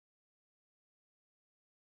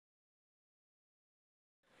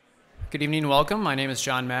Good evening and welcome. My name is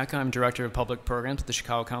John Mack. I'm Director of Public Programs at the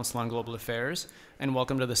Chicago Council on Global Affairs, and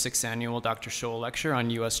welcome to the 6th Annual Dr. Scholl Lecture on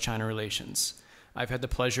U.S.-China Relations. I've had the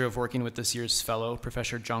pleasure of working with this year's fellow,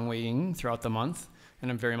 Professor Zhang Weiying, throughout the month,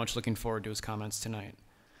 and I'm very much looking forward to his comments tonight.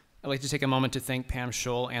 I'd like to take a moment to thank Pam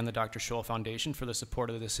Scholl and the Dr. Scholl Foundation for the support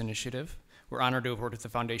of this initiative. We're honored to have worked with the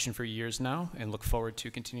foundation for years now and look forward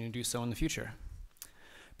to continuing to do so in the future.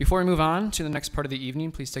 Before we move on to the next part of the evening,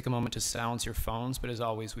 please take a moment to silence your phones, but as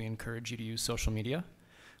always, we encourage you to use social media.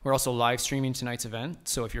 We're also live streaming tonight's event,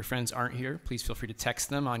 so if your friends aren't here, please feel free to text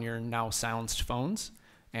them on your now silenced phones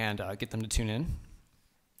and get them to tune in.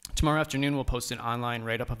 Tomorrow afternoon, we'll post an online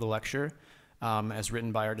write-up of the lecture as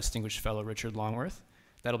written by our distinguished fellow, Richard Longworth.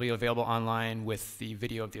 That'll be available online with the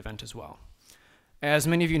video of the event as well. As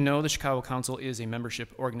many of you know, the Chicago Council is a membership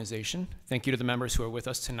organization. Thank you to the members who are with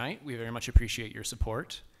us tonight. We very much appreciate your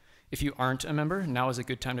support. If you aren't a member, now is a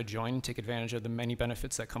good time to join and take advantage of the many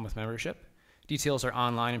benefits that come with membership. Details are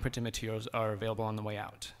online and printed materials are available on the way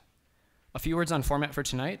out. A few words on format for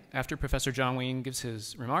tonight. After Professor Zhang Weiying gives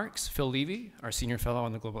his remarks, Phil Levy, our senior fellow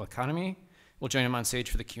on the global economy, will join him on stage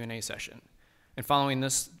for the Q&A session. And following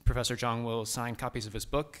this, Professor Zhang will sign copies of his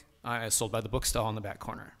book as sold by the bookstall in the back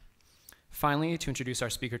corner. Finally, to introduce our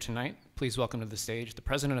speaker tonight, please welcome to the stage the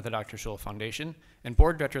president of the Dr. Scholl Foundation and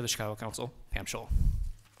board director of the Chicago Council, Pam Scholl.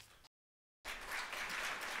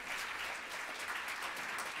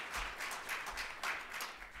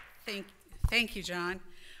 Thank you, John.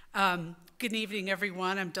 Good evening,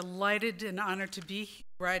 everyone. I'm delighted and honored to be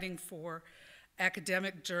writing for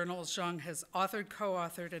academic journals. Zhang has authored,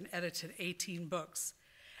 co-authored, and edited 18 books.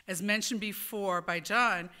 As mentioned before by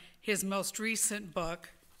John, his most recent book,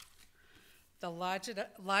 The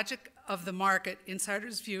Logic of the Market,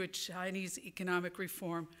 Insider's View of Chinese Economic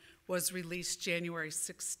Reform, was released January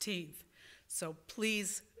 16th. So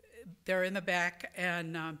please, they're in the back,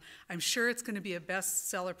 and I'm sure it's going to be a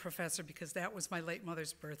bestseller, Professor, because that was my late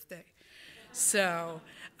mother's birthday. So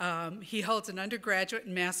he holds an undergraduate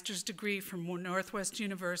and master's degree from Northwest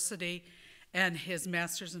University and his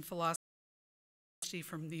master's in philosophy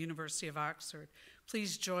from the University of Oxford.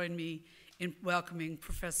 Please join me in welcoming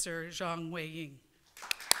Professor Zhang Weiying.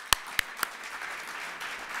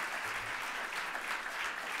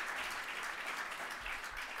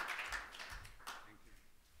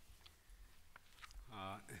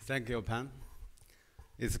 Thank you, Pam.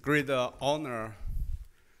 It's a great honor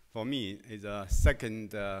for me. It's a second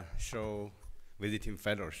Scholl Visiting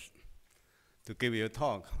Fellow to give you a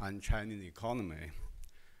talk on Chinese economy.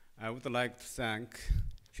 I would like to thank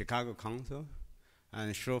Chicago Council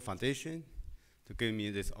and Scholl Foundation to give me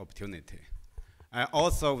this opportunity. I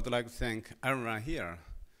also would like to thank everyone here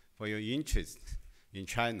for your interest in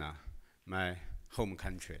China, my home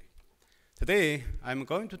country. Today, I'm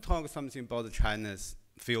going to talk something about China's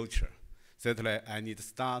future. Certainly, I need to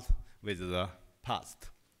start with the past.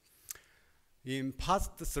 In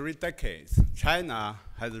past 3 decades, China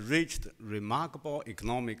has reached remarkable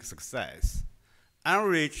economic success.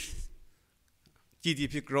 Average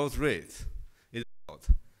GDP growth rate is out,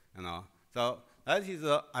 So that is,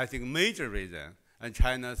 I think, major reason, and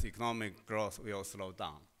China's economic growth will slow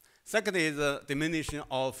down. Second is the diminishing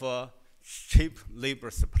of cheap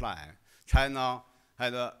labor supply. China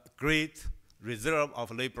had a great reserve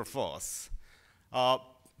of labor force,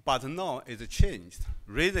 but now it's changed.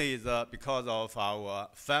 Reason is because of our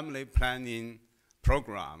family planning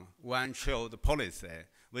program, one-child policy,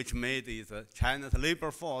 which made China's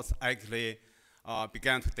labor force actually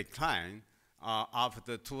began to decline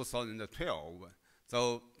after 2012.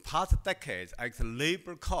 So past decades, actually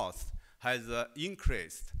labor cost has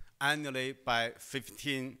increased annually by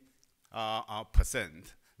 15%.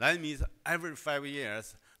 That means every 5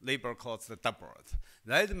 years, labor costs doubled.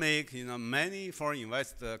 That makes many foreign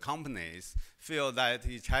investor companies feel that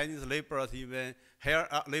the Chinese labor even higher,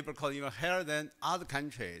 labor cost even higher than other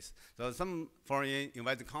countries. So some foreign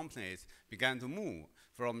investor companies began to move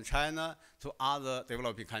from China to other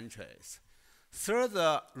developing countries. Third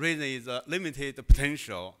reason is limited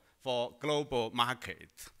potential for global market.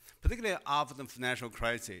 Particularly after the financial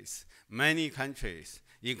crisis, many countries,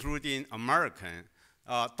 including American,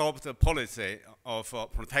 adopt a policy of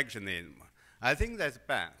protectionism. I think that's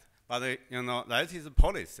bad, but that is a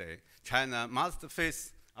policy. China must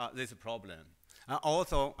face this problem. And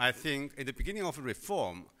also, I think at the beginning of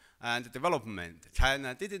reform and development,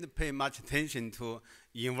 China didn't pay much attention to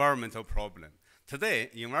environmental problem. Today,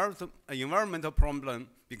 environmental problem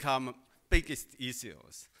become biggest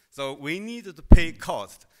issues. So we need to pay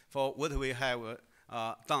cost for what we have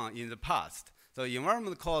done in the past. So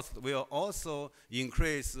environment cost will also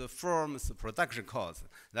increase the firms' production costs.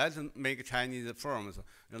 That make Chinese firms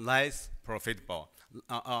less profitable,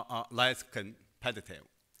 less competitive.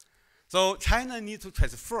 So China needs to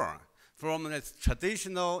transfer from its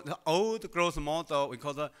traditional, the old growth model, we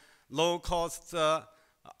call the low-cost,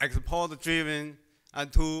 export-driven,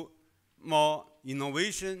 to more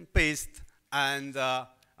innovation-based and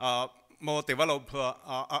more developed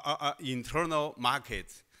internal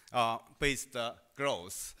market-based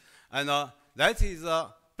growth. And that is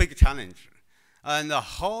a big challenge. And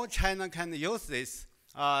how China can use this,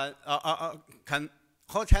 how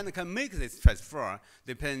China can make this transfer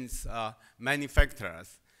depends many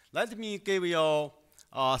factors. Let me give you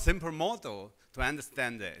a simple model to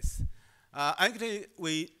understand this. Actually,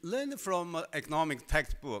 we learned from economic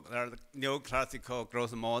textbook, the neoclassical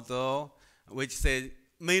growth model, which says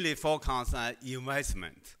mainly focus on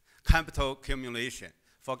investment, capital accumulation.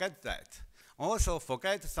 Forget that. Also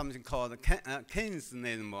forget something called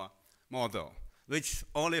Keynesian model, which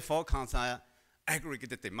only focus on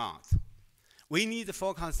aggregate demand. We need to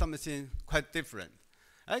focus on something quite different.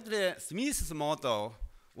 Actually, Smith's model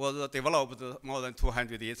was developed more than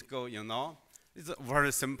 200 years ago, you know. It's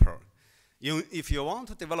very simple. If you want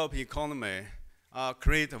to develop economy,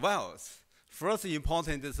 create wealth, first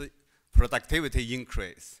important is productivity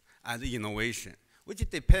increase and innovation, which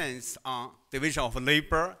depends on division of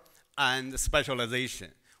labor and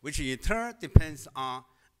specialization, which in turn depends on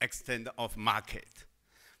extent of market.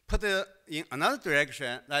 Put it in another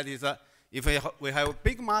direction, that is, if we have a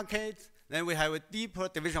big market, then we have a deeper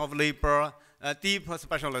division of labor, deeper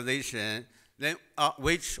specialization, then,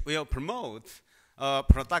 which will promote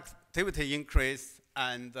productivity increase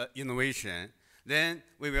and innovation. Then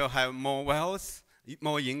we will have more wealth,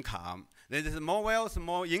 more income. Then this more wealth,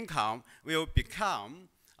 more income will become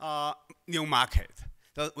a new market.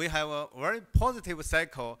 So we have a very positive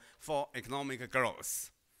cycle for economic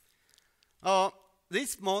growth.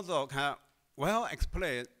 This model can well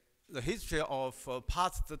explain the history of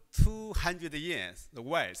past 200 years. The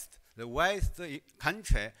West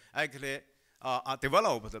country actually are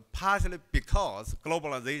developed partially because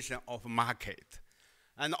globalization of market,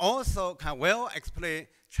 and also can well explain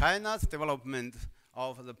China's development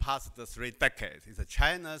of the past 3 decades. It's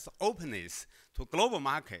China's openness to global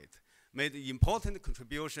market made important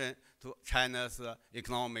contribution to China's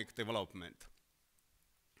economic development.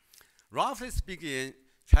 Roughly speaking,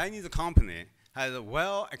 Chinese company has a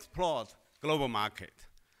well explored global market,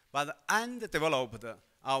 but undeveloped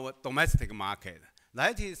our domestic market.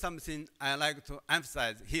 That is something I like to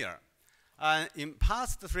emphasize here. In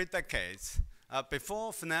past 3 decades,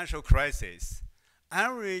 before financial crisis,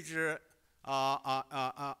 average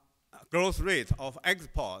growth rate of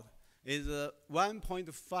export is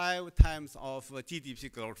 1.5 times of GDP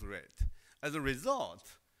growth rate. As a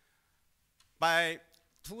result, by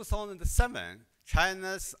 2007,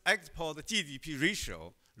 China's export GDP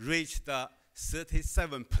ratio reached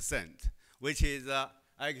 37%, which is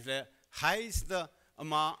actually highest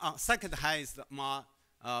among, second highest among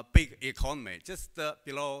big economy, just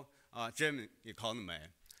below German economy.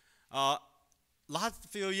 Last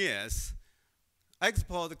few years,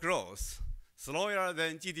 export growth slower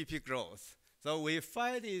than GDP growth. So we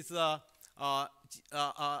find is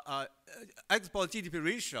export GDP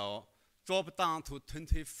ratio dropped down to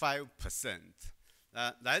 25%.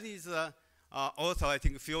 That is also, I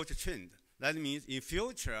think, future trend. That means in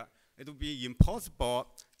future, it will be impossible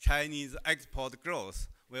Chinese export growth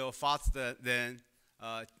will faster than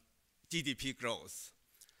GDP growth.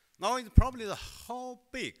 Now it's probably how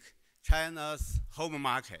big China's home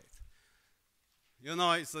market. You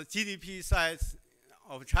know, it's the GDP size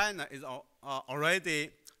of China is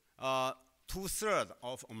already 2/3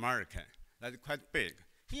 of America. That's quite big.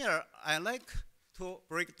 Here, I like to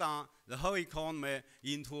break down the whole economy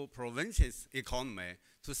into provinces economy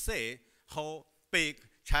to see how big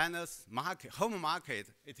China's market, home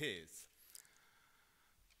market it is.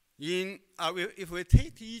 If we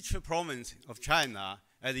take each province of China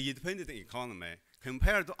as an independent economy,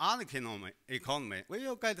 compared to other economy, we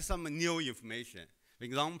will get some new information. For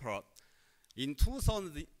example, in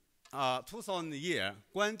 2000 year,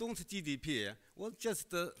 Guangdong's GDP was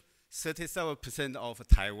just 37% of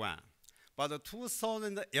Taiwan. But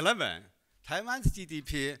 2011, Taiwan's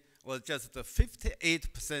GDP was just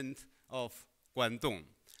 58% of Guangdong.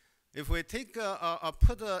 If we take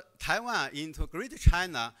put Taiwan into Greater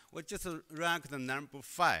China, we just ranked number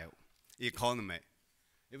 5 economy.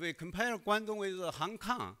 If we compare Guangdong with Hong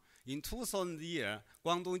Kong, in 2000 year,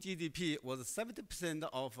 Guangdong GDP was 70%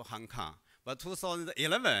 of Hong Kong. But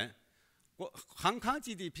 2011, Hong Kong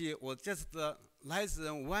GDP was just less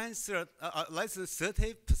than less than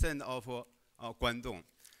 30% of Guangdong.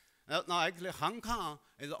 Now, actually, Hong Kong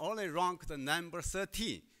is only ranked number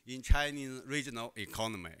 13 in Chinese regional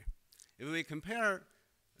economy. If we compare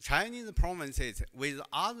Chinese provinces with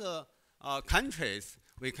other countries,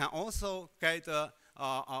 we can also get a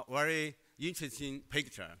very interesting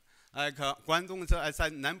picture. Like Guangdong is, I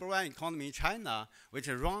said, #1 economy in China, which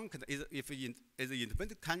ranked is an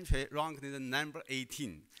independent country, ranked in the number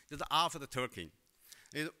 18, just after Turkey.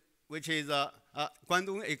 Which is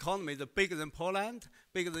Guangdong economy is bigger than Poland,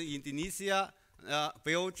 bigger than Indonesia,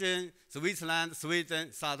 Belgium, Switzerland,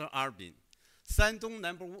 Sweden, Southern Albion. Shandong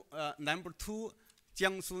number 2,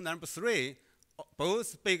 Jiangsu number 3,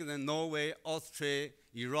 both bigger than Norway, Austria,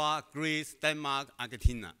 Iraq, Greece, Denmark,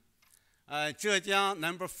 Argentina. Zhejiang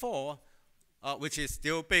number 4, which is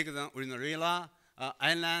still bigger than Venezuela,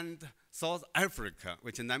 Ireland, South Africa,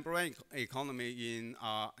 which is #1 economy in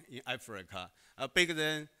Africa, bigger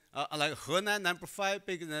than like Henan number 5,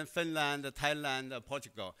 bigger than Finland, Thailand,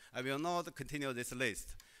 Portugal. I will not continue this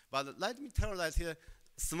list, but let me tell you that here,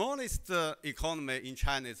 smallest economy in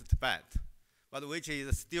China is Tibet, but which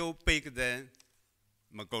is still bigger than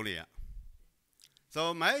Mongolia.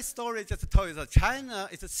 So my story just tells you that China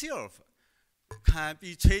itself can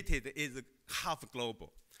be treated as half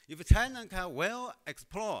global. If China can well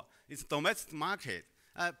explore its domestic market,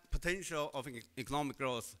 potential of economic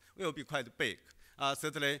growth will be quite big.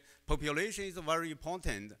 Certainly, population is very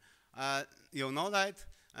important. You know that,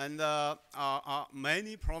 and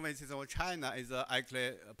many provinces of China is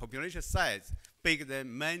actually population size bigger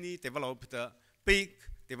than many big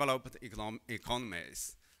developed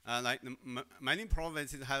economies. Like many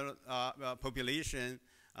provinces have population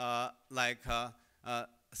like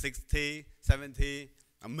 60, 70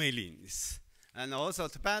 millions. And also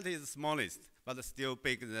Tibet is the smallest, but still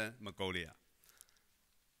bigger than Mongolia.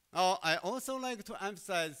 Now, I also like to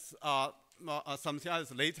emphasize something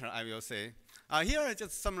else later, I will say. Here I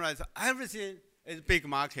just summarize everything is a big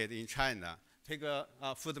market in China. Take a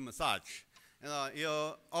foot massage.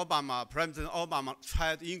 President Obama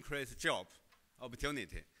tried to increase job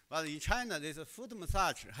opportunity. But in China, this foot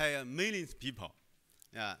massage has millions of people.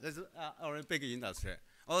 Yeah, that's a big industry.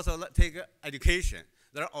 Also, let's take education.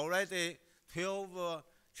 There are already 12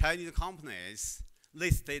 Chinese companies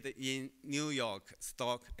listed in New York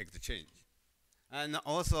Stock Exchange. And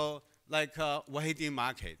also, like wedding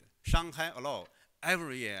market, Shanghai alone,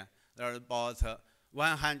 every year there are about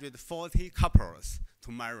 140 couples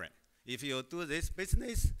to marry. If you do this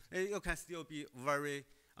business, you can still be very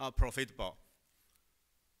profitable.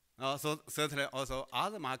 So certainly also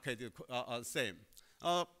other markets are the same.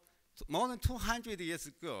 More than 200 years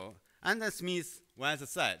ago, Adam Smith once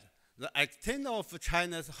said, the extent of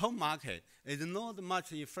China's home market is not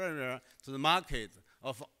much inferior to the market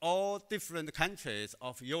of all different countries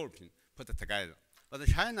of Europe put together. But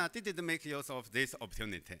China didn't make use of this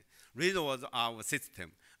opportunity. Reason was our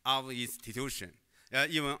system, our institution.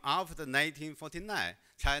 Even after 1949,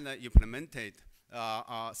 China implemented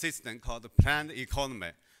a system called planned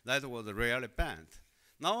economy that was really banned.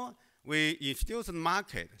 Now we introduced the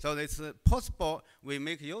market, so it's possible we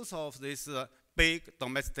make use of this big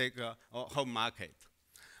domestic home market.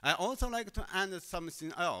 I also like to add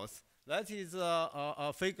something else. That is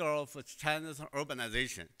a figure of China's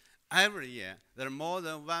urbanization. Every year, there are more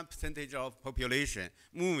than 1% of population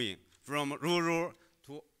moving from rural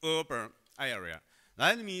to urban area.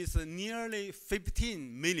 That means nearly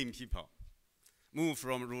 15 million people move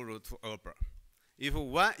from rural to urban. If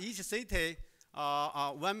each city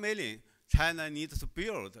 1 million, China needs to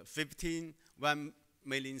build 1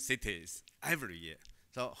 million cities every year.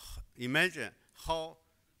 So imagine how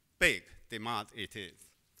big demand it is.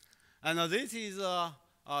 And this is a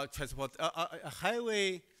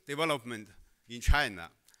highway development in China.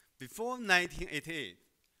 Before 1988,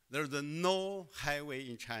 there was no highway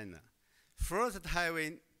in China. First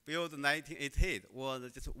highway built in 1988 was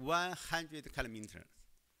just 100 kilometers.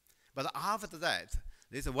 But after that,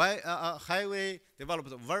 this highway developed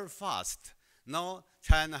very fast. Now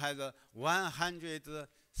China has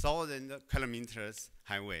 100,000 kilometers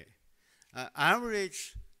highway.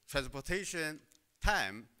 Average transportation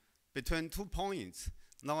time between 2 points,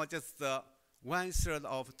 now just 1/3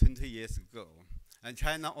 of 20 years ago. And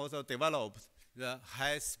China also developed the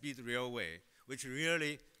high-speed railway, which is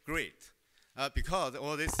really great because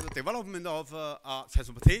all this development of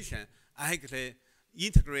transportation actually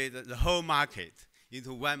integrated the whole market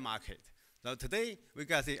into one market. So today we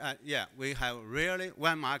can say, yeah, we have really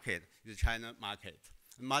one market, the China market.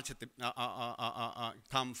 Much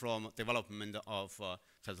come from development of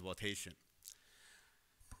transportation.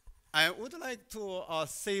 I would like to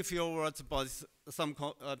say a few words about some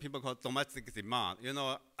people call domestic demand. You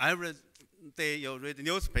know, every day you read the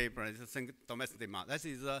newspaper and you think domestic demand. That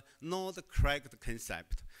is not the correct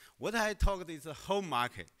concept. What I talked is a home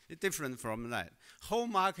market. It's different from that.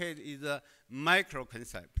 Home market is a micro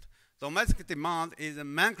concept. Domestic demand is a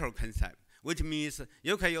macro concept, which means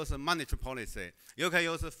you can use a monetary policy, you can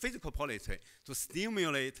use a physical policy to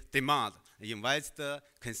stimulate demand, invest,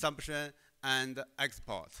 consumption, and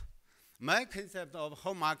export. My concept of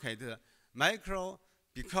home market micro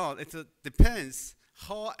because it depends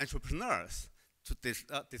how entrepreneurs to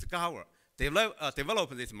discover, develop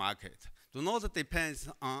this market. Do not depend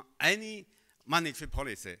on any monetary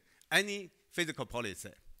policy, any physical policy.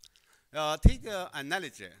 Take an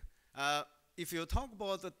analogy. If you talk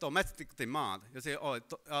about the domestic demand, you say, oh,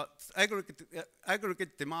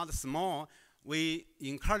 aggregate demand small, we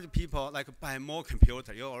encourage people like buy more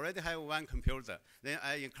computer. You already have one computer. Then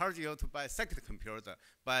I encourage you to buy a second computer,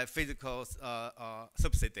 buy physical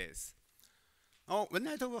subsidies. Oh, when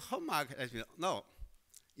I talk about home market, I say, no,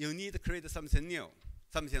 you need to create something new,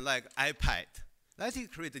 something like iPad. That is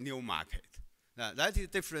create a new market. That is the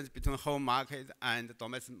difference between home market and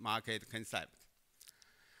domestic market concept.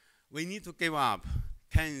 We need to give up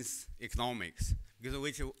Keynes economics because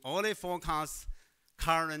which only forecast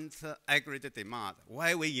current aggregate demand.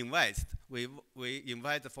 Why we invest? We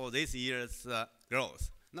invest for this year's growth.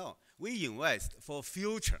 No, we invest for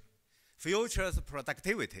future's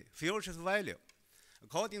productivity, future's value.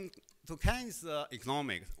 According to Keynes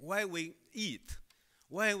economics, why we eat,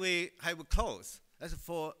 why we have clothes, that's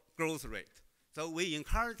for growth rate. So we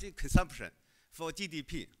encourage consumption for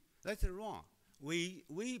GDP. That's wrong. We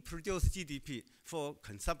produce GDP for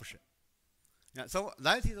consumption. Yeah, so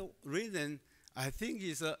that is the reason I think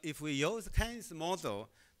is if we use Keynes model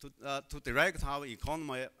to direct our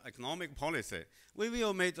economic policy, we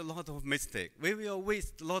will make a lot of mistakes. We will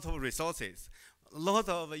waste a lot of resources, a lot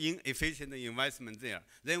of inefficient investment there.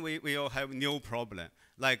 Then we will have new problem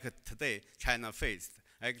like today China faced.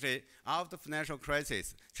 Actually, after the financial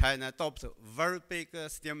crisis, China adopted very big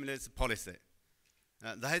stimulus policy.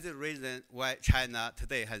 That is the reason why China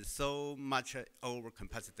today has so much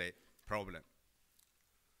overcapacity problem.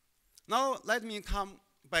 Now, let me come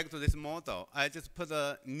back to this model. I just put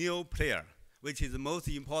a new player, which is the most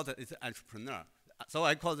important, is entrepreneur. So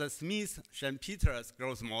I call the Smith-Schumpeter's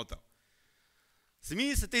growth model.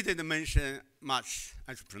 Smith didn't mention much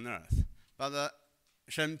entrepreneurs, but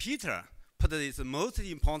Schumpeter put this most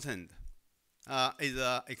important is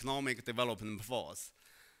economic development force.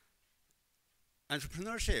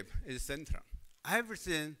 Entrepreneurship is central.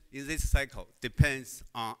 Everything in this cycle depends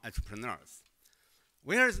on entrepreneurs.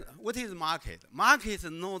 What is market? Market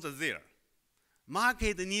is not there.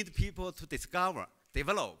 Market need people to discover,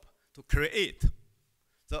 develop, to create.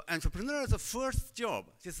 So entrepreneurs' first job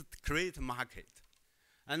is to create market.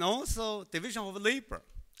 And also division of labor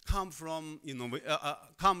come from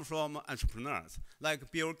entrepreneurs,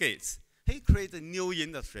 like Bill Gates. He created a new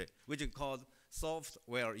industry, which is called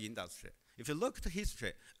software industry. If you look at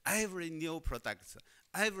history, every new product,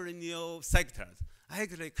 every new sector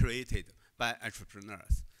actually created by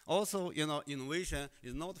entrepreneurs. Also, you know, innovation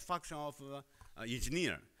is not a function of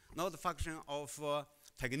engineer, not a function of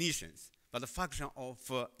technicians, but a function of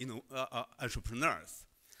entrepreneurs.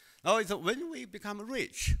 Now, it's when we become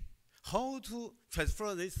rich, how to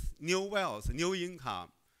transfer this new wealth, new income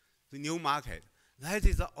to new market. That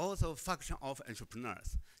is also a function of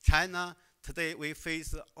entrepreneurs. China, today we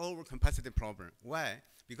face overcapacity problem. Why?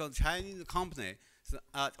 Because Chinese companies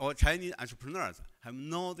or Chinese entrepreneurs have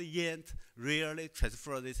not yet really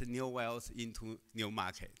transferred this new wealth into new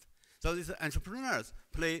market. So these entrepreneurs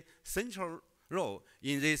play central role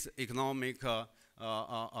in this economic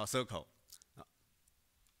circle.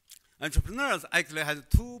 Entrepreneurs actually have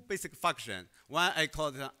two basic functions. One I call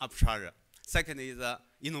it arbitrage. Second is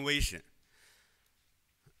innovation.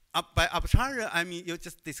 By arbitrage, I mean you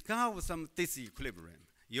just discover some disequilibrium.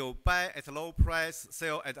 You buy at low price,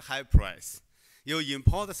 sell at high price. You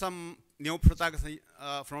import some new products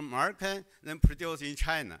from America, then produce in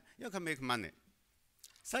China. You can make money.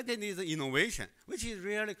 Second is innovation, which is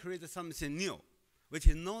really create something new, which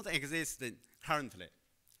is not existing currently.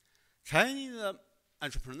 Chinese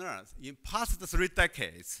entrepreneurs in past 3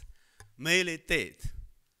 decades mainly did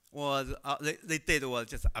was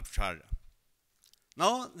just arbitrage.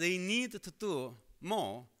 Now they need to do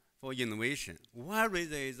more for innovation. One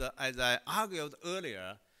reason is, as I argued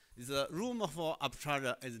earlier, is the room for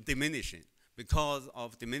arbitrage is diminishing because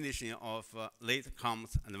of diminishing of late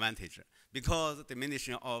comes advantage, because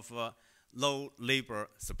diminishing of low labor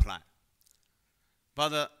supply.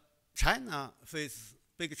 But China faces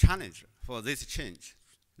big challenge for this change,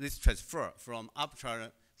 this transfer from arbitrary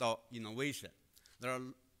to innovation. There are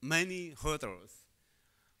many hurdles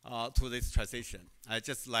to this transition. I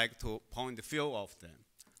just like to point a few of them.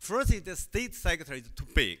 First is the state sector is too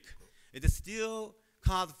big. It still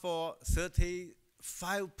accounts for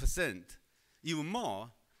 35%, even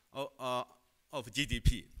more, of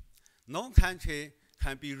GDP. No country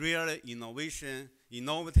can be really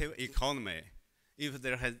innovative economy if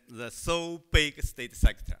there has the so big state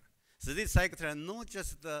sector. State sector not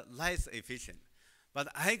just less efficient, but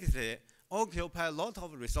actually occupy a lot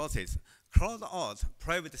of resources, crowd out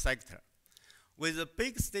private sector. With a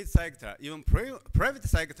big state sector, even private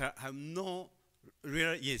sector have no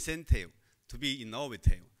real incentive to be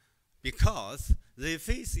innovative because they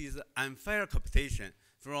face unfair competition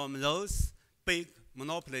from those big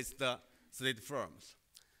monopolist state firms.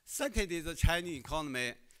 Second is the Chinese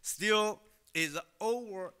economy still is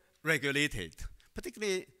over-regulated,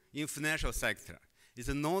 particularly in financial sector. It's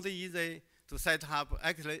not easy to set up,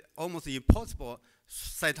 actually almost impossible to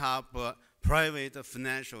set up private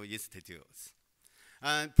financial institutes.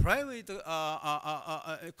 And private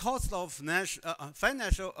cost of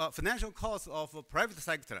financial cost of private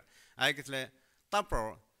sector actually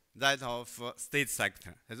double that of state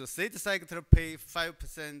sector. As the state sector pay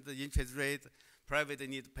 5% interest rate, private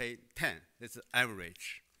need to pay 10. That's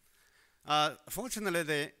average.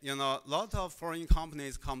 Fortunately, a lot of foreign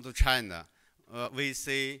companies come to China. We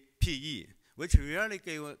see PE, which really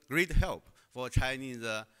gave great help for Chinese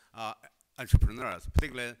entrepreneurs,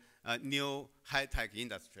 particularly new high-tech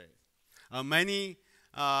industry. Many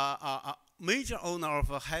major owners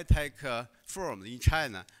of high-tech firms in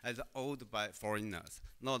China are owned by foreigners,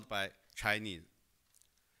 not by Chinese.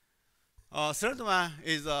 Third one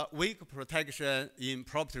is weak protection in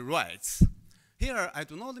property rights. Here, I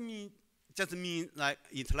do not just mean like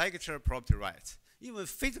intellectual property rights. Even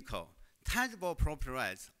physical, tangible property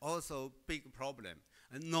rights also big problem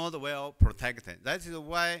and not well protected. That is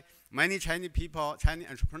why many Chinese people, Chinese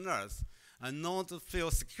entrepreneurs, are not feel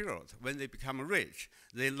secured when they become rich.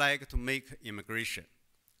 They like to make immigration.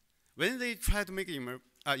 When they try to make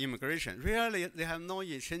immigration, really they have no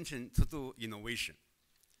intention to do innovation.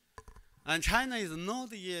 And China is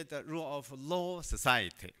not yet a rule of law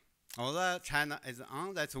society. Although China is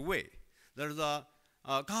on that way, there's a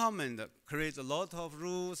government creates a lot of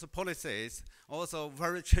rules, policies, also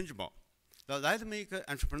very changeable. So that makes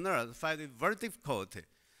entrepreneurs find it very difficult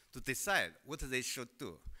to decide what they should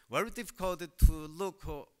do. Very difficult to look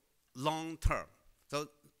long term. So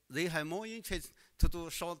they have more interest to do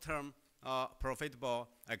short term profitable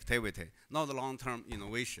activity, not long term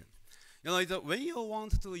innovation. When you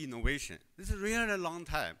want to do innovation, this is really a long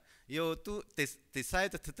time. You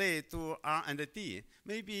decide today to R&D,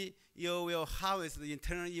 maybe you will harvest in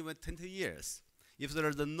 10, even 20 years. If there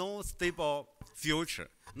is no stable future,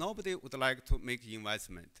 nobody would like to make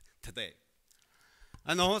investment today.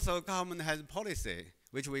 And also government has policy,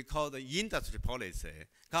 which we call the industry policy.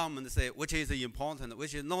 Government say which is important,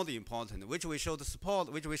 which is not important, which we should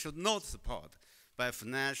support, which we should not support by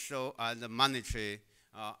financial and monetary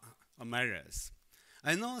measures.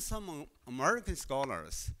 I know some American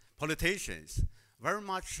scholars, politicians, very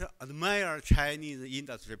much admire Chinese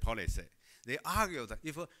industry policy. They argue that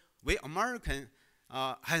if we Americans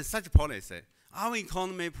had such policy, our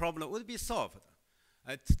economy problem would be solved.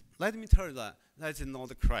 Let me tell you that is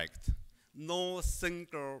not correct. No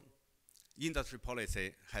single industry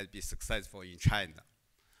policy has been successful in China.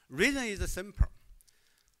 Reason is simple.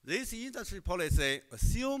 This industry policy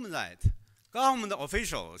assumes that government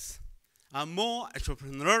officials are more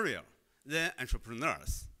entrepreneurial than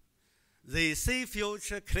entrepreneurs. They see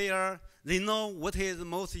future clear. They know what is the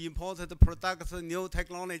most important product, new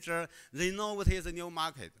technology. They know what is the new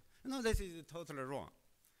market. This is totally wrong.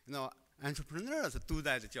 Entrepreneurs do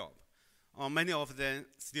that job. Many of them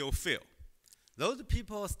still fail. Those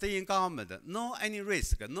people stay in government, no any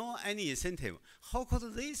risk, no any incentive. How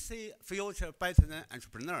could they see future better than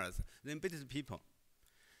entrepreneurs, than business people?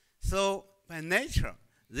 So by nature,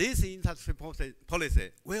 this industry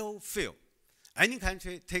policy will fail. Any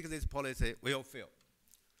country take this policy will fail.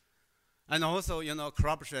 And also,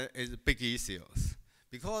 corruption is big issues.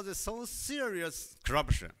 Because it's so serious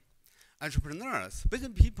corruption, entrepreneurs,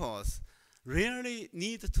 business people really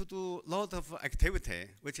need to do a lot of activity,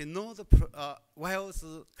 which is not wealth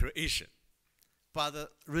creation, but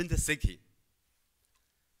rent seeking.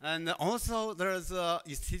 And also, there's an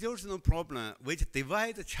institutional problem which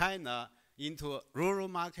divides China into rural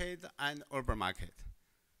market and urban market.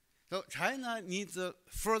 So China needs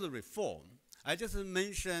further reform. I just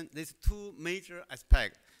mentioned these two major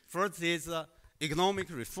aspects. First is economic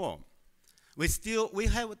reform. we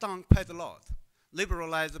have done quite a lot.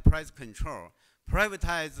 Liberalize price control,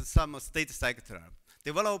 privatize some state sector,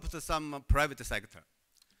 developed some private sector.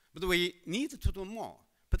 But we need to do more.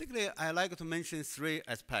 Particularly, I like to mention 3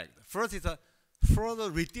 aspects. First is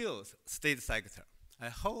further reduce state sector. I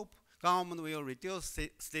hope government will reduce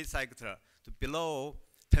state sector to below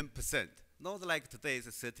 10%, not like today's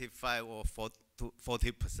 35 or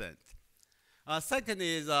 40%. Second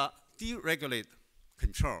is deregulate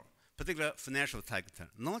control, particularly financial sector,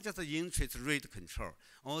 not just the interest rate control.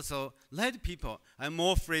 Also, let people have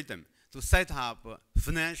more freedom to set up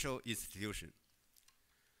financial institutions.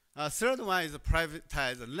 Third one is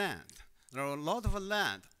privatize land. There are a lot of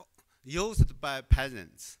land used by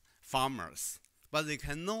peasants, farmers, but they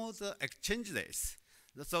cannot exchange this.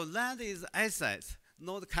 So land is assets,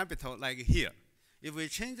 not capital like here. If we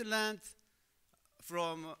change land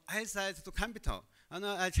from assets to capital, and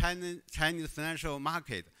a Chinese financial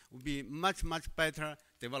market would be much, much better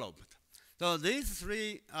developed. So these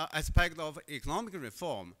 3 aspects of economic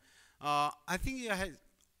reform, I think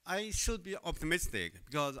I should be optimistic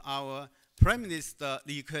because our Prime Minister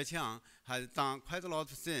Li Keqiang has done quite a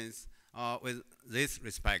lot of things with this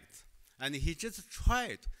respect. And he just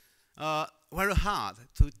tried very hard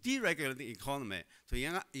to deregulate the economy,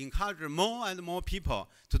 to encourage more and more people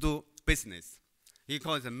to do business. He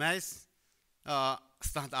calls it mass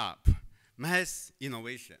startup, mass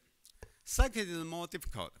innovation. Second is more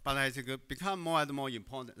difficult, but I think it become more and more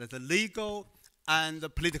important. That's the legal and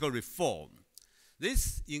political reform.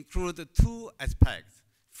 This includes 2 aspects.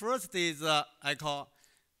 First is I call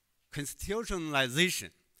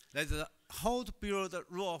constitutionalization. That's how to build a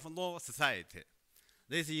rule of law society.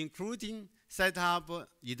 This including set up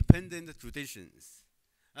independent jurisdictions,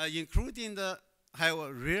 including have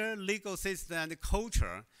a real legal system and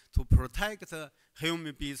culture to protect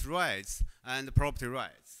human beings' rights and property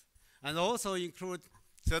rights. And also include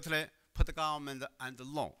certainly put government and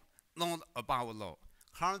law, not above law.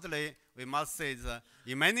 Currently, we must say that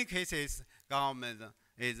in many cases, government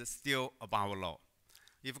is still above law.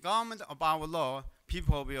 If government above law,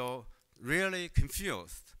 people will really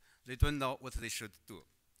confused. They don't know what they should do.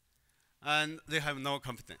 And they have no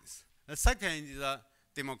confidence. The second is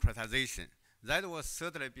democratization. That will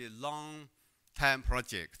certainly be a long-term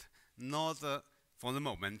project, not for the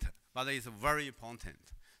moment, but it's very important.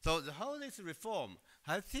 So the whole this reform,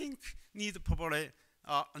 I think, needs probably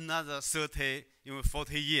another 30, even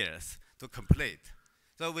 40 years to complete.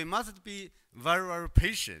 So we must be very, very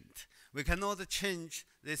patient. We cannot change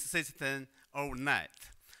this system overnight.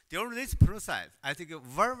 During this process, I think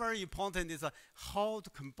very, very important is how to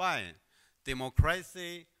combine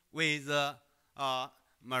democracy with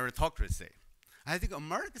meritocracy. I think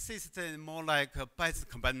American system is more like a best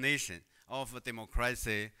combination of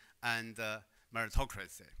democracy and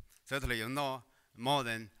meritocracy. Certainly you know more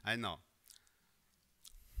than I know.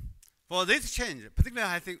 For this change,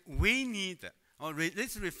 particularly I think we need, or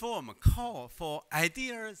this reform call for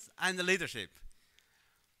ideas and leadership.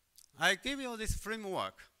 I give you this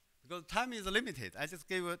framework because time is limited. I just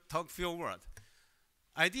give a few words.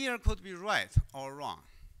 Idea could be right or wrong.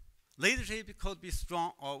 Leadership could be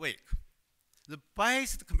strong or weak. The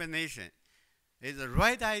best combination is the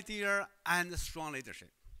right idea and strong leadership.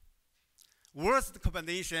 Worst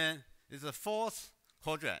combination is the 4th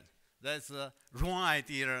quadrant. That's the wrong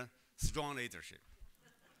idea, strong leadership.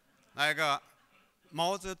 Like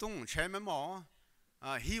Mao Zedong, Chairman Mao,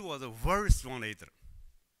 he was a very strong leader.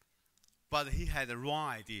 But he had the wrong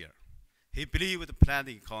idea. He believed in the planned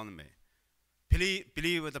economy, believed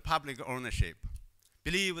in the public ownership,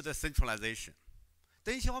 believed in the centralization.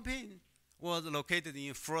 Deng Xiaoping was located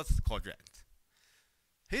in 1st quadrant.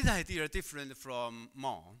 His idea is different from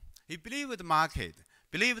Mao. He believed in the market,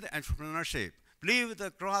 believed in entrepreneurship, believed in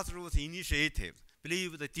the grassroots initiative,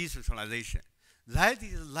 believed in the decentralization. That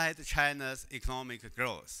is led China's economic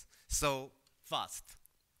growth so fast.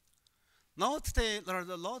 Now today, there are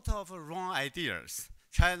a lot of wrong ideas.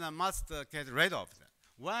 China must get rid of them.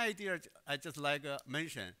 One idea I just like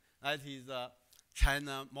mention, that is the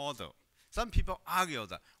China model. Some people argue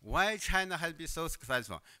that why China has been so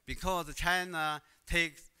successful, because China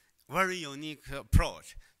takes very unique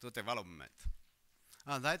approach to development.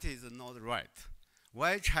 That is not right.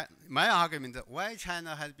 My argument is why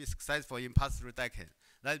China has been successful in past 3 decades.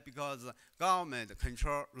 That's because government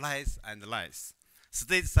control less and less.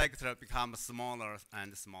 State sector becomes smaller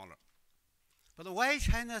and smaller. But why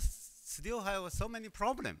China still have so many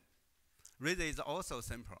problems? Reason is also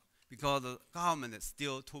simple, because the government is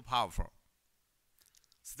still too powerful.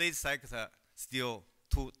 State sector still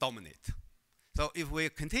too dominant. So if we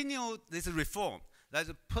continue this reform, let's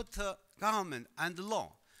put government and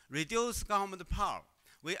law reduce government power.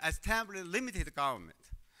 We establish limited government.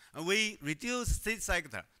 And we reduce state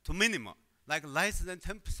sector to minimum, like less than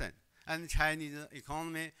 10%. And Chinese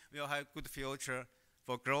economy will have good future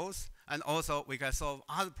for growth. And also we can solve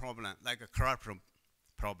other problems like a corruption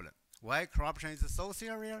problem. Why corruption is so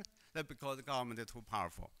serious? That's because the government is too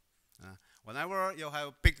powerful. Whenever you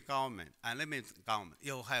have big government and limited government,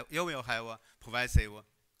 you will have pervasive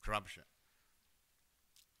corruption.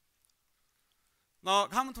 Now,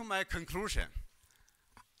 come to my conclusion.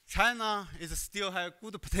 China is still have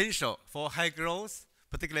good potential for high growth,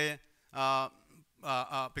 particularly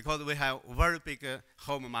because we have very big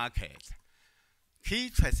home market. Key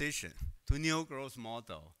transition to new growth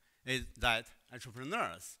model is that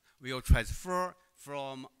entrepreneurs will transfer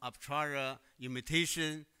from arbitrary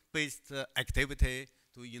imitation-based activity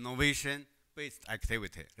to innovation-based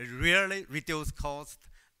activity. It really reduce cost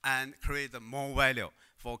and create more value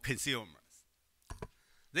for consumers.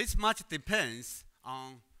 This much depends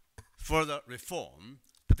on further reform,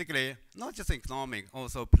 particularly not just economic,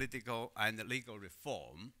 also political and legal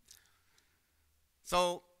reform.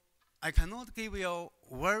 So I cannot give you a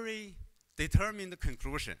very determined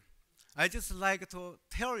conclusion. I just like to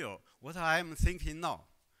tell you what I am thinking now.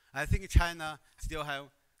 I think China still have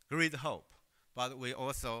great hope, but we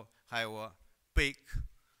also have a big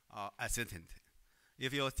uncertainty.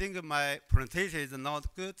 If you think my presentation is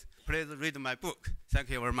not good, please read my book. Thank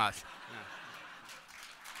you very much.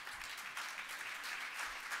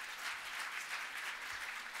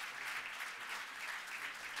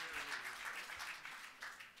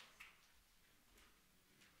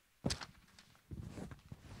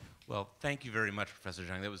 Well, thank you very much, Professor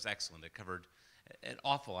Zhang. That was excellent. It covered an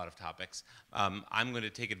awful lot of topics. I'm going to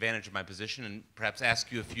take advantage of my position and perhaps ask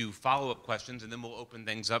you a few follow-up questions, and then we'll open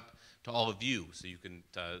things up to all of you so you can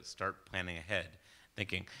start planning ahead,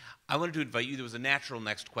 thinking. I wanted to invite you, there was a natural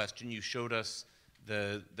next question. You showed us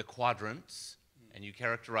the quadrants, and you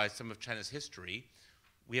characterized some of China's history.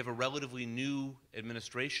 We have a relatively new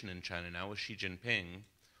administration in China now with Xi Jinping.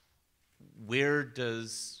 Where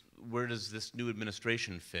does this new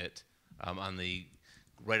administration fit on the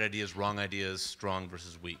right ideas, wrong ideas, strong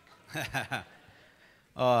versus weak?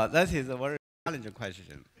 That is a very challenging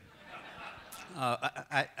question.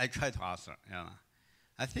 I try to answer. Yeah.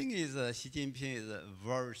 I think Xi Jinping is a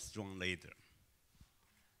very strong leader,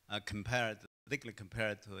 particularly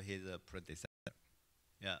compared to his predecessor.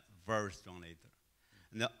 Yeah, very strong leader.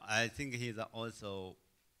 No, I think he's also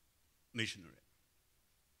missionary.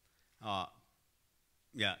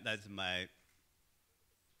 Yeah, that's my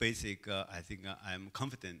basic, I think I'm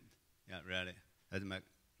confident, yeah, really. That's my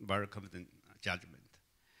very confident judgment.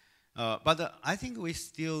 But I think we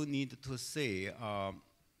still need to say,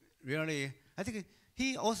 really, I think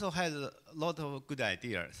he also has a lot of good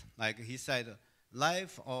ideas. Like he said,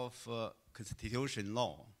 life of constitution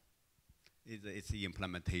law is its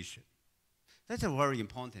implementation. That's very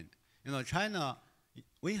important. You know, China,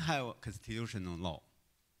 we have constitutional law,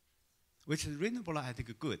 which is reasonable, I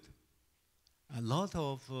think, good. A lot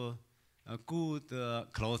of good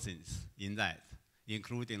clauses in that,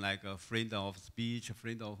 including like freedom of speech,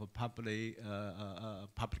 freedom of public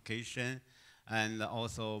publication, and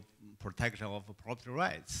also protection of property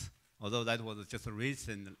rights. Although that was just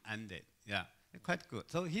recently ended, yeah, quite good.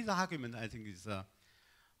 So his argument, I think, is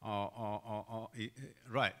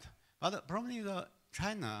right. But the problem is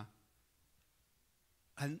China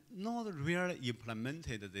has not really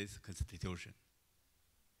implemented this constitution.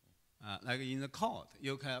 Like in the court,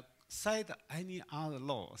 you can cite any other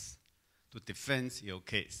laws to defend your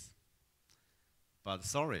case. But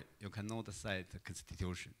sorry, you cannot cite the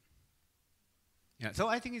constitution. Yeah, so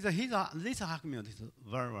I think this argument is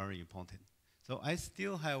very, very important. So I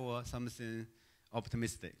still have something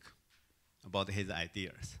optimistic about his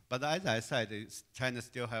ideas. But as I said, China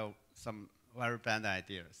still have some very bad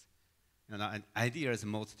ideas. You know, and ideas is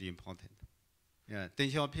most important. Yeah,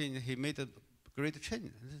 Deng Xiaoping, he made a great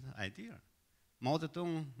change. This is an idea. Mao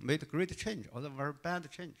Zedong made a great change, although very bad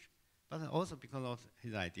change, but also because of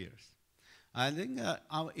his ideas. I think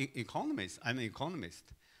our economists, I'm an economist,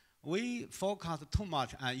 we focus too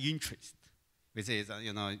much on interest, which is,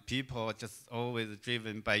 you know, people just always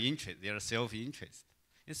driven by interest, their self-interest.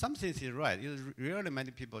 In some sense, he's right. It's really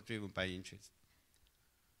many people driven by interest.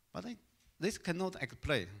 But this cannot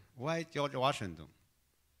explain why George Washington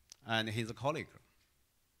and his colleague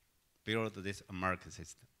built this American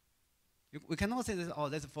system. We cannot say this, oh,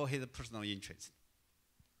 that's for his personal interest.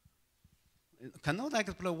 It cannot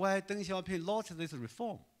explain why Deng Xiaoping launched this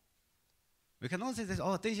reform. We cannot say this,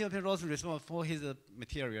 oh, Deng Xiaoping launched reform for his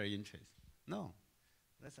material interest. No,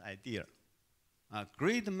 that's an idea. A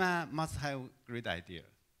great man must have great idea.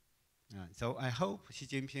 So I hope Xi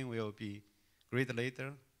Jinping will be great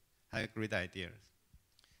leader, have great ideas.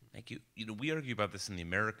 Thank you. You know, we argue about this in the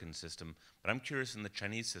American system, but I'm curious in the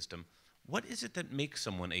Chinese system, what is it that makes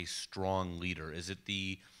someone a strong leader? Is it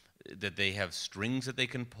that they have strings that they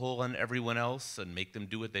can pull on everyone else and make them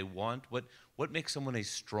do what they want? What makes someone a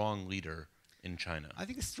strong leader in China? I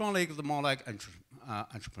think strong leaders are more like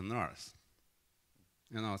entrepreneurs.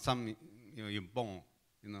 You born,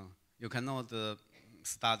 you cannot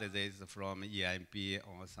study this from EIB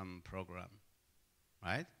or some program,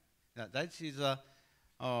 right? That is,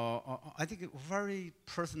 I think, a very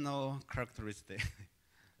personal characteristic.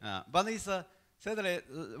 But it's certainly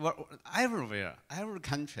everywhere, every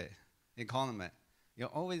country, economy, you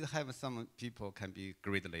always have some people can be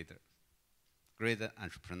great leaders, great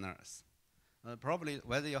entrepreneurs. Probably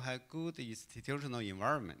whether you have good institutional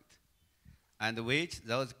environment, and which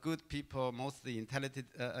those good people, mostly intelligent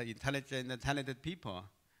and talented people,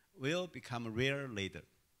 will become real leaders.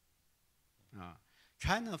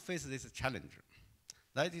 China faces this challenge.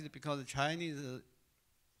 That is because the Chinese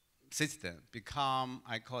system become,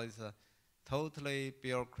 I call it a totally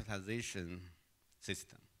bureaucratization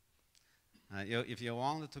system. If you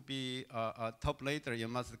want to be a top leader, you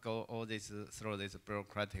must go through this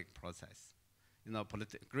bureaucratic process.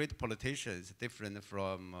 Great politicians different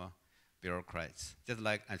from bureaucrats, just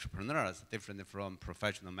like entrepreneurs different from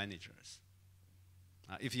professional managers.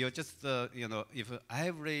 If you just, if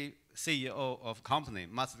every CEO of company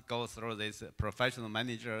must go through this professional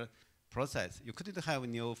manager process, you couldn't have a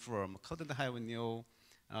new firm, couldn't have a new,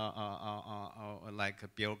 like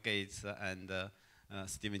Bill Gates and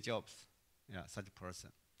Steve Jobs, such a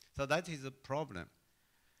person. So that is a problem.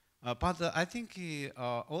 But I think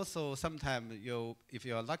also sometimes if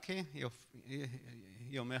you are lucky,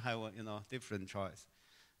 you may have a different choice.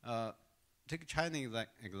 Take China as an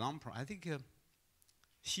example. I think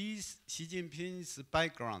Xi Jinping's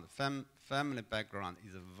background, family background,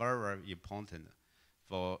 is very, very important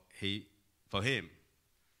for him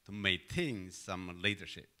to maintain some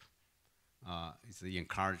leadership, his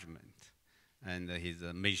encouragement, and his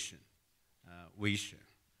mission, vision.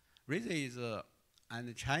 Really is and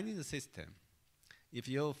the Chinese system, if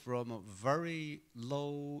you're from a very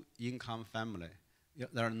low income family,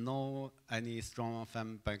 there are no any strong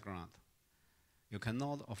family background, you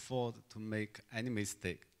cannot afford to make any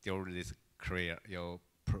mistake during this career, your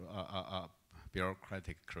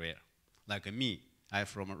bureaucratic career. Like me, I'm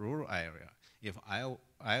from a rural area. If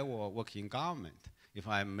I will work in government, if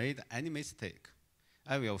I made any mistake,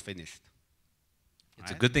 I will finish.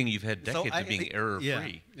 It's a good thing you've had decades of being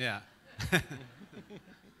error-free. Yeah.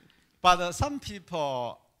 But some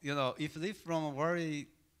people, if they're from very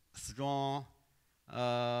strong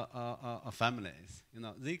families,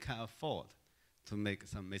 they can afford to make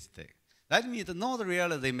some mistake. That means not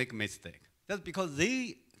really they make mistake. That's because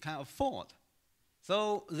they can afford.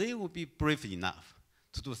 So they will be brave enough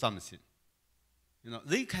to do something.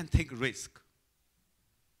 They can take risk.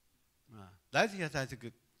 That is, I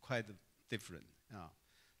think, quite different.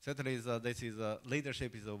 Certainly,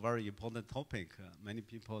 leadership is a very important topic. Many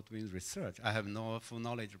people are doing research. I have no full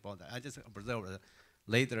knowledge about that. I just observe that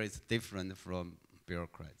leader is different from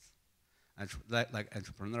bureaucrats. Like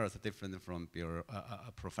entrepreneurs are different from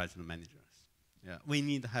professional managers. We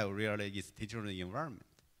need to have really institutional environment.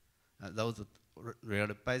 Those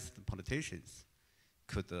really best politicians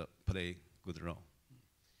could play good role.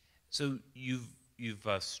 So you've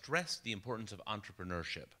stressed the importance of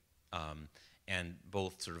entrepreneurship. And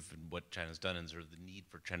both sort of what China's done and sort of the need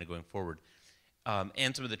for China going forward,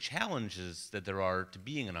 and some of the challenges that there are to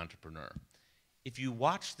being an entrepreneur. If you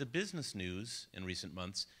watch the business news in recent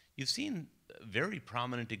months, you've seen a very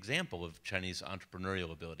prominent example of Chinese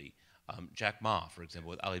entrepreneurial ability. Jack Ma, for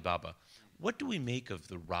example, with Alibaba. What do we make of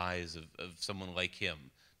the rise of someone like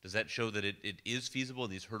him? Does that show that it is feasible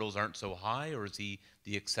and these hurdles aren't so high, or is he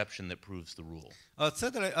the exception that proves the rule?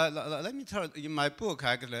 Certainly, let me tell you, in my book,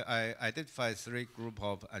 actually, I identify 3 groups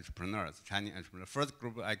of entrepreneurs, Chinese entrepreneurs. First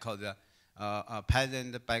group I call the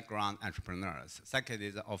peasant background entrepreneurs. Second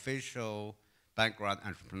is official background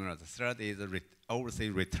entrepreneurs. Third is overseas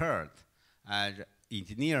retired and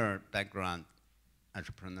engineer background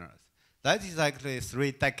entrepreneurs. That is actually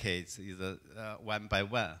 3 decades, is one by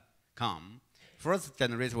one come. First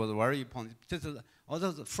generation was very important.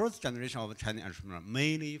 Although the first generation of Chinese entrepreneurs,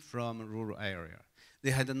 mainly from rural area, they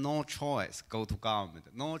had no choice go to government,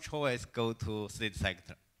 no choice go to state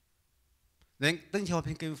sector. Then Deng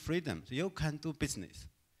Xiaoping gave freedom, so you can do business.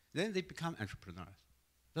 Then they become entrepreneurs.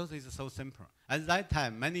 Those is so simple. At that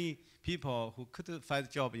time, many people who could find a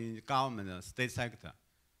job in government or state sector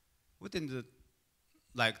wouldn't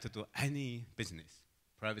like to do any business,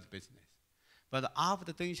 private business. But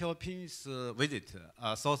after Deng Xiaoping's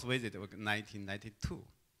source visit in 1992,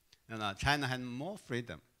 China had more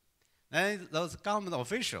freedom. And those government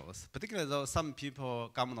officials, particularly those some people,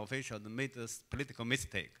 government officials, made this political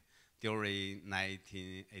mistake during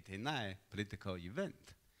 1989 political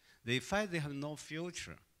event. They find they have no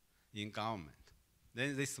future in government.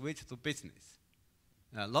 Then they switch to business.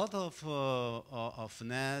 A lot of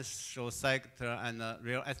financial sector and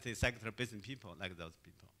real estate sector business people like those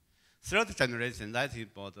people. Third generation, that is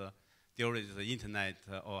about during the internet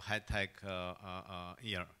or high-tech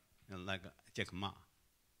era, like Jack Ma.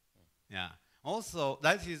 Yeah. Also,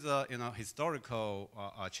 that is historical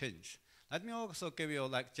change. Let me also give you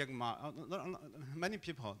like Jack Ma. Many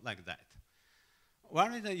people like that.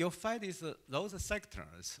 One reason you find is those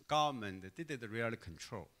sectors government didn't really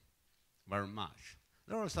control very much.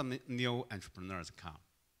 There are some new entrepreneurs come.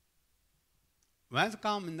 When the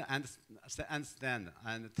government understand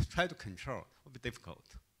and try to control, it will be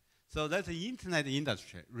difficult. So that's the internet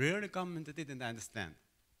industry. Really, government didn't understand.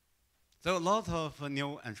 So a lot of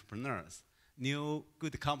new entrepreneurs, new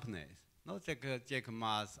good companies, not like Jack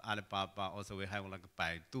Ma's, Alibaba. Also, we have like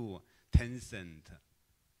Baidu, Tencent.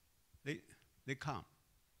 They come.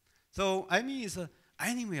 So I mean, it's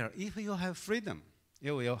anywhere. If you have freedom,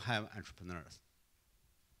 you will have entrepreneurs.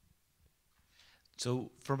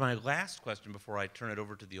 So for my last question, before I turn it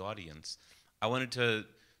over to the audience, I wanted to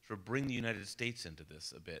sort of bring the United States into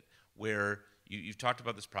this a bit, where you've talked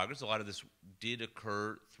about this progress. A lot of this did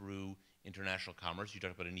occur through international commerce. You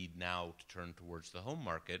talked about a need now to turn towards the home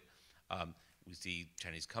market. We see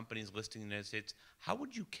Chinese companies listing in the United States. How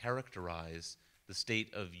would you characterize the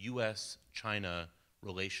state of U.S.-China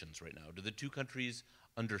relations right now? Do the two countries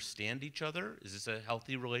understand each other? Is this a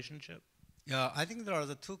healthy relationship? Yeah, I think there are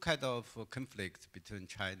the two kinds of conflicts between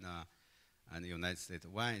China and the United States.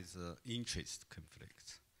 One is interest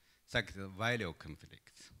conflict. Second, value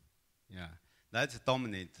conflict. Yeah, that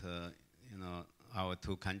dominate our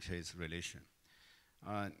two countries' relation.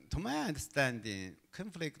 To my understanding,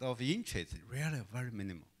 conflict of interest is really very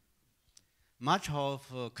minimal. Much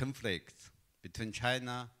of conflict between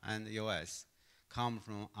China and the U.S. come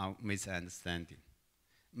from our misunderstanding,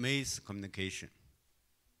 miscommunication.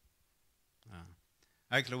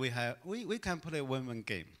 Actually, we can play a win-win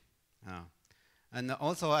game. And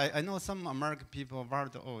also, I know some American people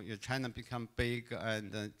worried, China become big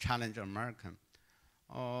and challenge American.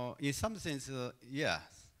 In some sense, yes,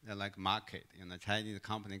 like market. Chinese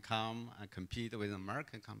company come and compete with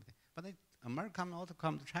American company, but American company also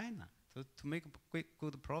come to China to make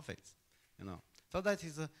good profits. So that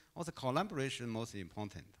is also collaboration most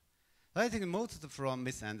important. I think most from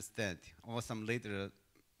misunderstanding or some leadership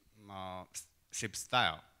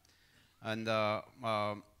style. And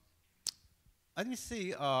let me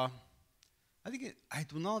see. I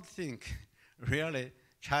do not think really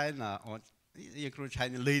China or include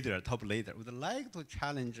Chinese leader, top leader, would like to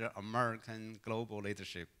challenge American global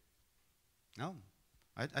leadership. No,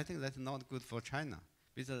 I think that's not good for China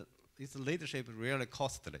because its leadership is really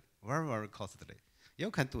costly, very, very costly. You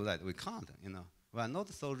can do that, we can't, We are not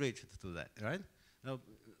so rich to do that, right?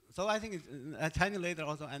 So I think Chinese leader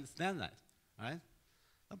also understand that, right?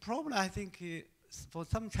 The problem, I think, for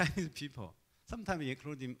some Chinese people, sometimes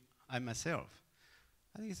including I myself,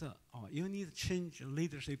 I think it's, you need to change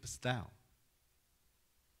leadership style.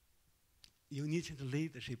 You need to change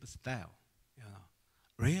leadership style,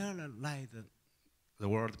 Really like the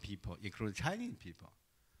world people, including Chinese people,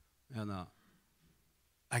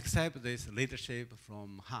 accept this leadership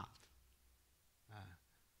from heart.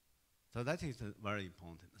 So that is very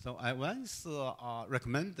important. So I once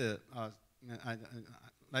recommended,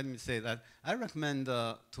 let me say that I recommend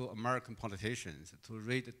to American politicians to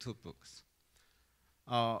read two books.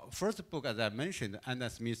 First book, as I mentioned, Anna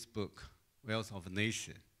Smith's book, Wealth of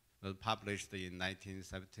Nation, was published in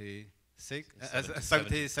 1976.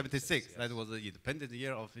 76. Yes. That was the independent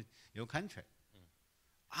year of your country.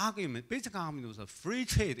 Basic argument was free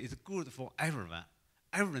trade is good for everyone,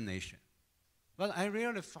 every nation. But I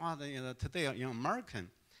really found today in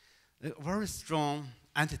American, a very strong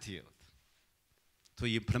attitude to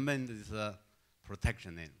implement this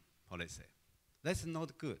protectionism policy. That's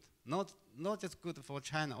not good. Not just good for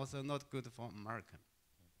China, also not good for America.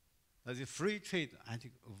 The free trade, I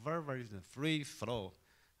think, very, very free flow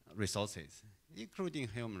resources, including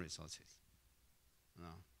human resources.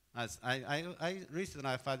 As I recently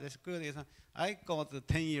I found it's good is I got a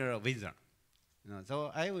 10-year visa.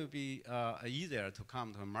 So I will be easier to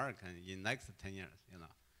come to America in next 10 years.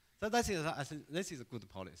 So that is, I think, this is a good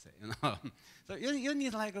policy. So you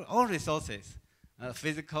need like all resources,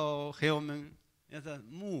 physical, human,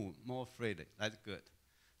 move more freely. That's good.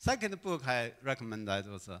 Second book I recommend that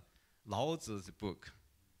was Lao Tzu's book,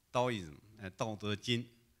 Taoism, 道德经.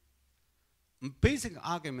 Basic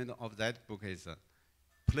argument of that book is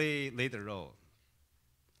play lead role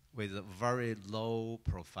with a very low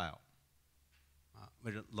profile.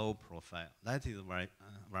 With a low profile. That is very,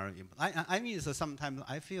 very important. I mean, so sometimes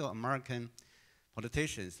I feel American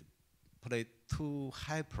politicians play too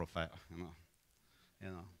high profile, you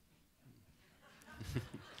know.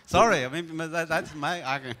 Sorry, I mean, that's my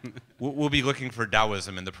argument. We'll be looking for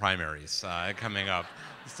Taoism in the primaries coming up.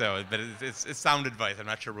 So, but it's sound advice. I'm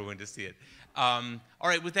not sure we're going to see it. All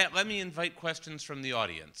right, with that, let me invite questions from the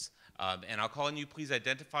audience. And I'll call on you. Please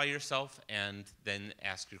identify yourself and then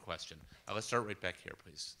ask your question. Let's start right back here,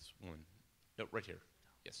 please. No, right here.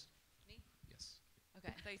 Yes. Me? Yes.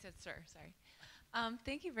 Okay, I thought you said sir, sorry.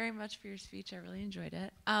 Thank you very much for your speech. I really enjoyed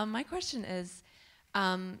it. My question is,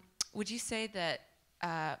 would you say that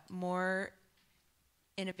more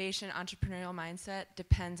innovation, entrepreneurial mindset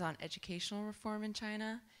depends on educational reform in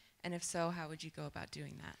China? And if so, how would you go about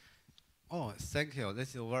doing that? Oh, thank you. This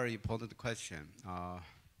is a very important question.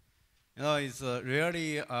 You know, it's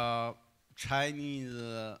really Chinese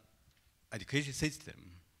education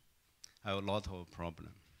system have a lot of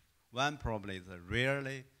problems. One problem is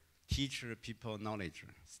rarely teach people knowledge,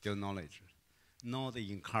 still knowledge, not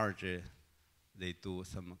encourage they do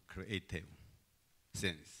some creative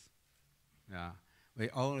things. Yeah, we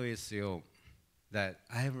always assume that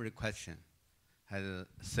every question has a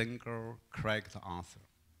single correct answer,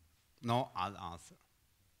 no other answer.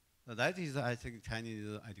 So that is, I think,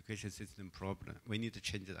 Chinese education system problem. We need to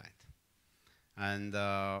change that. And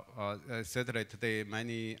certainly today,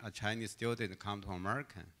 many Chinese students come to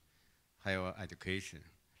America, higher education,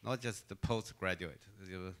 not just the postgraduate,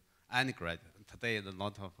 undergraduate. Today, a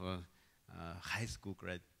lot of high school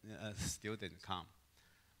students come.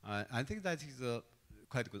 I think that is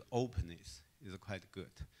quite good. Openness is quite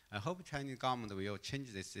good. I hope Chinese government will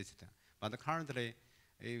change the system. But currently,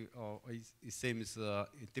 it seems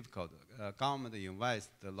difficult. Government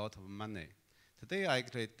invests a lot of money. Today,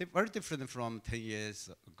 actually, very different from 10 years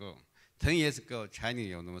ago. 10 years ago, Chinese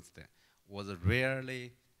university was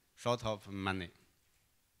rarely short of money.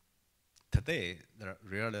 Today, there are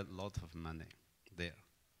really a lot of money there.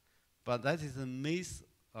 But that is a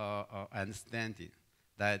misunderstanding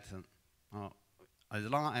that as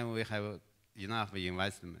long as we have enough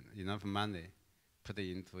investment, enough money put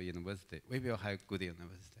into university, we will have good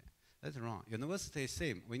university. That's wrong. University is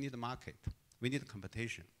same. We need a market. We need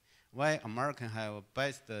competition. Why Americans have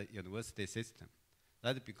best university system?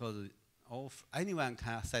 That's because anyone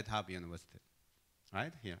can set up university,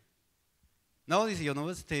 right here. Now this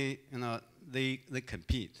university, they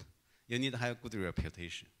compete. You need to have good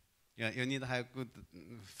reputation. You need to have good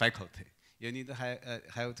faculty. You need to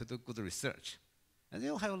have to do good research. And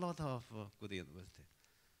you have a lot of good university.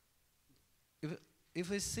 If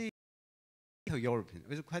we see European,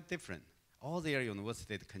 it's quite different. All their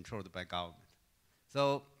universities controlled by government.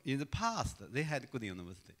 So in the past, they had good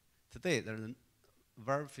university. Today, there are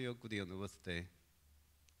very few good university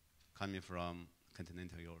coming from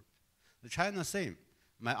continental Europe. The China same.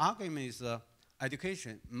 My argument is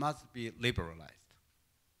education must be liberalized.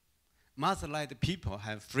 Must let people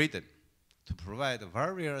have freedom to provide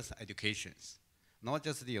various educations, not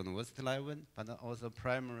just the university level, but also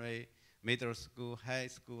primary, middle school, high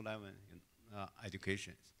school level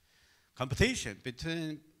educations. Competition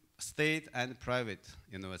between state and private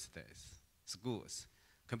universities, schools.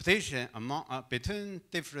 Competition between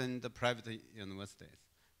different private universities.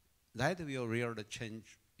 That will really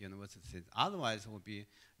change universities. Otherwise, it will be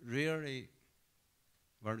really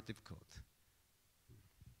very difficult.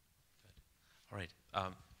 All right.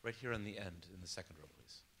 Right here on the end, in the second row,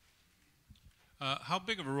 please. How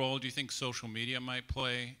big of a role do you think social media might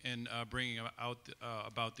play in bringing out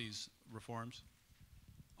about these reforms?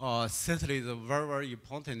 Certainly, it's very, very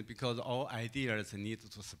important because all ideas need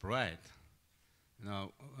to spread.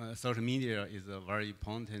 Social media is a very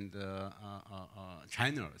important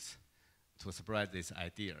channels to spread these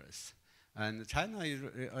ideas. And China is,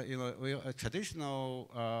 we a traditional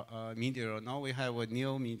media. Now we have a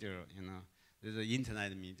new media. There's the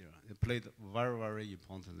internet media. It played a very, very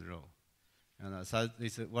important role. So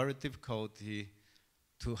it's very difficult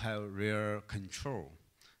to have real control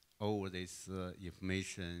over this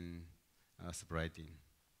information spreading.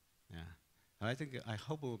 Yeah, I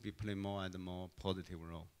hope it will be playing more and more positive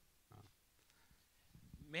role.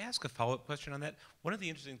 May I ask a follow-up question on that? One of the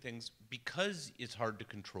interesting things, because it's hard to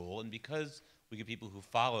control, and because we get people who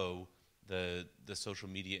follow the social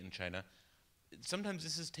media in China, sometimes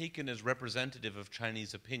this is taken as representative of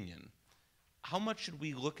Chinese opinion. How much should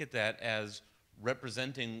we look at that as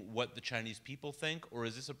representing what the Chinese people think, or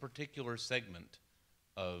is this a particular segment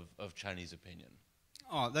of Chinese opinion?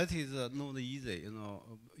 Oh, that is not easy. You know,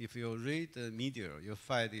 if you read the media, you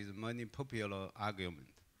find these many popular argument.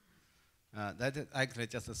 That is actually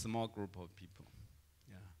just a small group of people.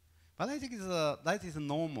 Yeah, but I think that is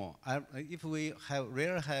normal. If we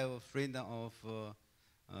really have freedom of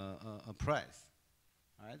a press,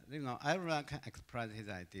 right? You know, everyone can express his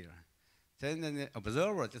idea. Then the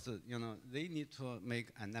observer just, you know, they need to make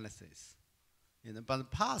analysis. You know, but in the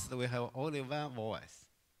past we have only one voice.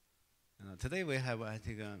 Today we have, I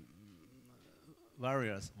think,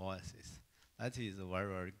 various voices. That is very,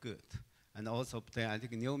 very good. And also, I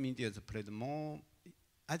think new media has played more.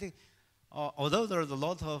 I think, although there's a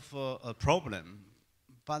lot of problem,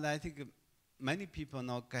 but I think many people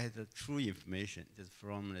now get the true information just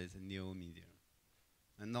from this new media,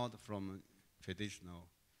 and not from traditional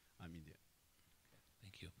media.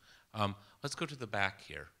 Thank you. Let's go to the back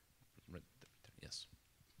here. Right there. Yes.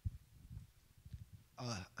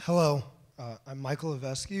 Hello, I'm Michael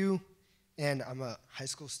Avescu, and I'm a high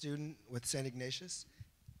school student with St. Ignatius.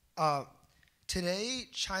 Today,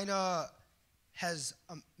 China has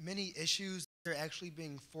many issues they're actually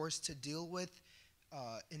being forced to deal with.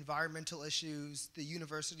 Environmental issues, the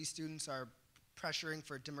university students are pressuring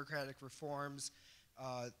for democratic reforms,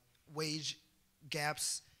 wage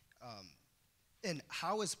gaps, and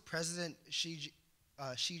how is President Xi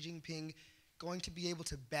Jinping going to be able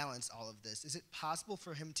to balance all of this? Is it possible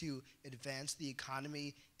for him to advance the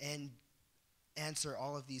economy and answer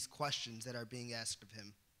all of these questions that are being asked of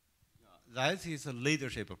him? That is a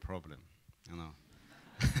leadership problem, you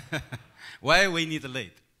know. Why we need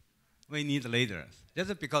lead? We need leaders.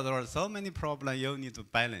 Just because there are so many problems, you need to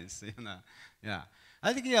balance, you know. Yeah.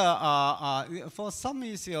 I think for some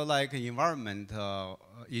issues like environmental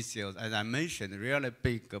issues, as I mentioned, really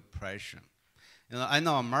big pressure. You know, I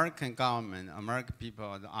know American government, American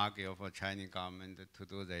people argue for Chinese government to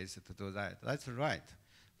do this, to do that. That's right.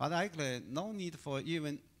 But actually, no need for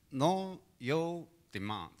even your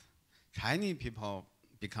demand. Chinese people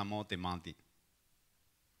become more demanding.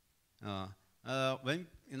 When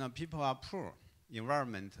people are poor,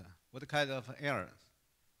 environment, what kind of errors?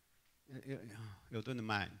 You don't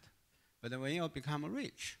mind. But when you become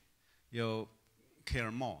rich, you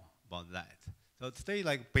care more about that. So today,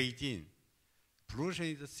 like Beijing, pollution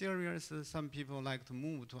is serious. Some people like to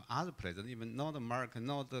move to other places, even not America,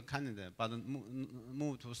 not Canada, but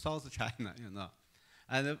move to South China, you know,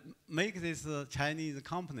 and make these Chinese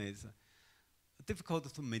companies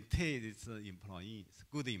difficult to maintain its employees,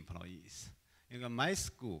 good employees. In my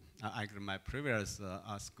school, actually my previous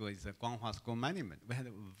school is Guanghua School Management. We had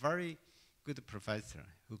a very good professor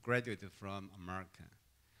who graduated from America.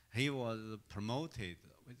 He was promoted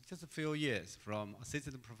with just a few years from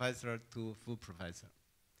assistant professor to full professor.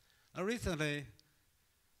 Recently,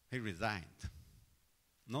 he resigned.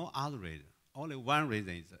 No other reason. Only one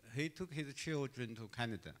reason is he took his children to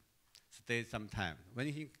Canada, stayed some time. When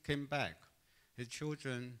he came back, his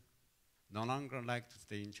children no longer like to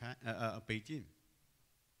stay in Beijing.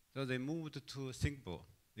 So they moved to Singapore.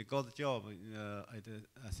 They got a job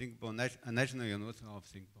at Singapore National University of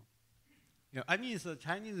Singapore. Yeah, I mean, the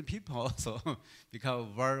Chinese people also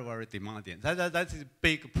become very, very demanding. That is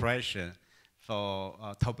big pressure for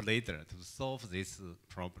top leader to solve this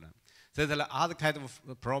problem. So there are other kind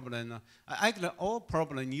of problem. Actually, all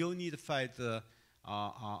problem you need to find a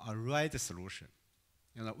right solution.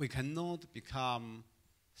 You know, we cannot become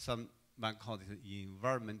someone called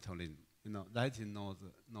environmentalism. You know, that is not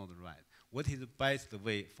right. What is the best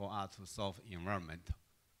way for us to solve environment?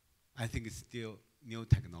 I think it's still new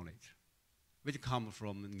technology, which comes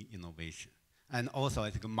from innovation. And also, I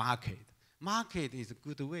think market. Market is a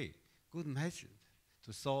good way, good method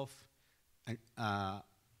to solve an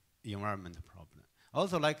environment problem.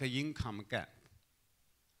 Also, like an income gap.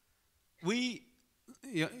 We,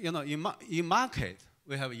 you know, in market,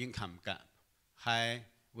 we have income gap, high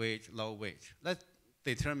wage, low wage. That's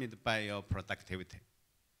determined by your productivity.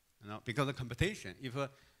 You know, because of competition. If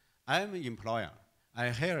I'm an employer, I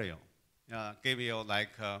hire you, give you like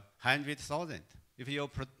 100,000. If you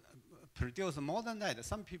produce more than that,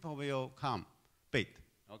 some people will come bid.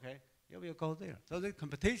 Okay, you will go there. So the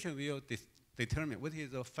competition will determine what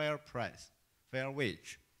is a fair price, fair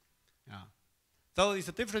wage. Yeah. So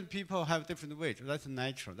it's different people have different wage. That's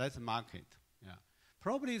natural. That's market. Yeah.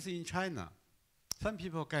 Probably it's in China. Some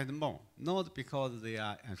people get more, not because they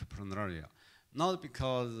are entrepreneurial, not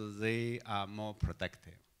because they are more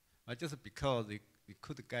productive, but just because they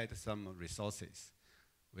could get some resources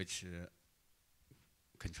which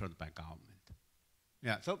controlled by government.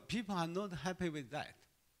 Yeah, so people are not happy with that.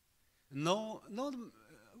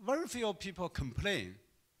 very few people complain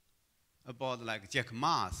about like Jack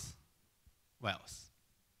Ma's wealth.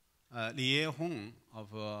 Li Hong of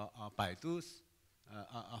Baidu's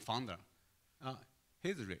founder,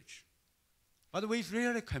 he's rich. But we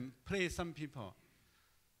really complain some people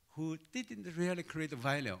who didn't really create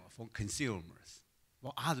value for consumers,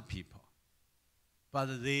 for other people,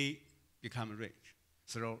 but they become rich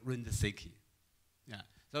through rent seeking. Yeah.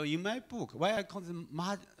 So in my book, why I call it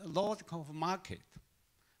logic of market,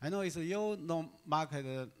 I know you know market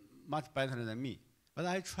much better than me, but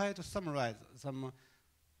I try to summarize some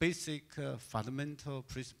basic fundamental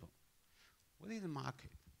principle. What is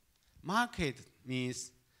market? Market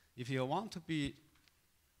means if you want to be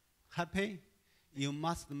happy, you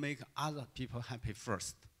must make other people happy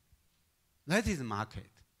first. That is market.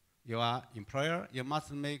 You are employer, you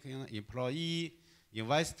must make employee,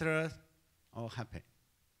 investors all happy.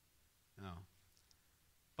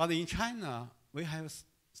 But in China, we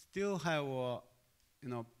still have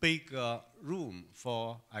big room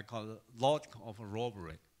for, I call it, logic of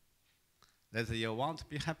robbery. That you want to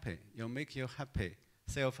be happy, you make you happy,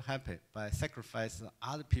 self-happy by sacrificing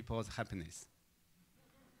other people's happiness.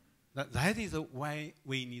 That is why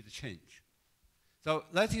we need change. So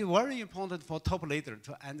that is very important for top leaders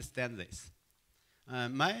to understand this.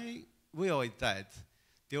 My view is that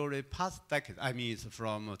during the past decade, I mean it's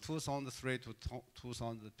from 2003 to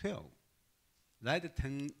 2012, that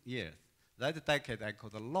 10 years, that decade I call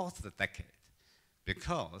the lost decade,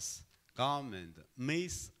 because government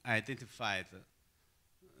misidentified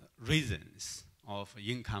reasons of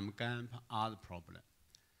income gap, other problem.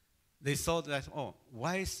 They thought that,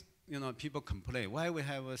 why people complain, why we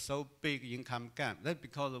have a so big income gap? That's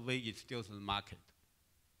because we introduced the market.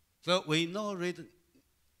 So we know need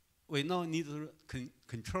to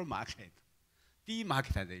control market,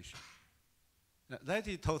 demarketization. That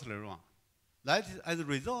is totally wrong. That is, as a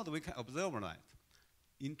result, we can observe that.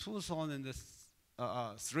 In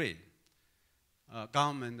 2003,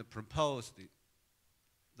 government proposed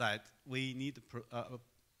that we need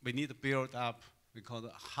to build up, we call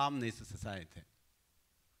it harmonious society.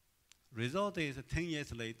 Result is 10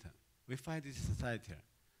 years later, we find this society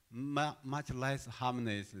much less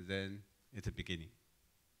harmonious than at the beginning.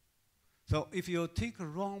 So if you take a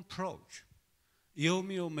wrong approach, you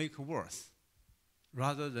will make worse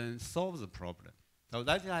rather than solve the problem. So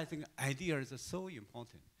that is, I think, idea is so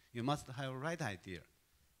important. You must have a right idea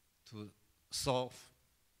to solve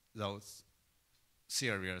those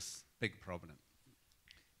serious big problems.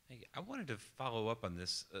 Thank you. I wanted to follow up on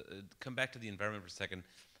this, come back to the environment for a second.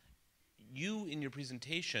 You, in your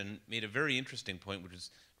presentation, made a very interesting point, which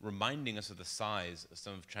is reminding us of the size of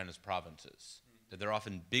some of China's provinces, that they're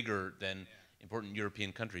often bigger than important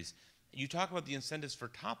European countries. You talk about the incentives for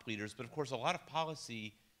top leaders, but of course a lot of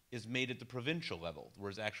policy is made at the provincial level, where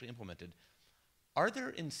it's actually implemented. Are there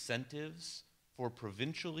incentives for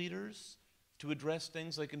provincial leaders to address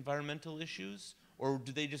things like environmental issues, or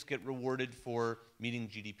do they just get rewarded for meeting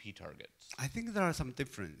GDP targets? I think there are some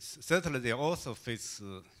differences. Certainly, they also face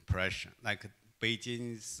pressure, like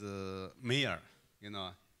Beijing's mayor.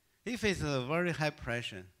 He faces a very high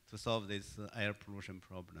pressure to solve this air pollution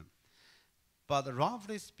problem. But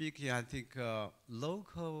roughly speaking, I think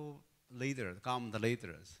local leaders, government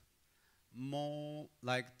leaders, more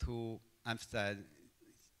like to emphasize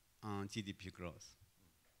on GDP growth.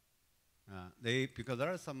 Because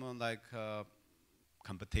there are some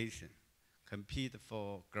competition, compete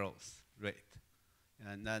for growth rate.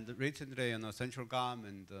 And then recently, central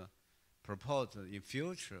government proposed in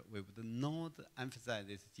future we would not emphasize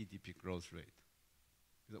this GDP growth rate.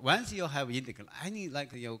 Once you have indicator, any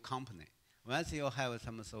like your company, once you have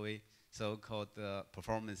some so-called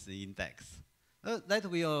performance index, that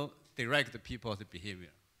will direct people's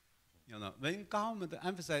behavior. When government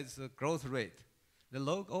emphasizes growth rate, these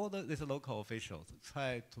local officials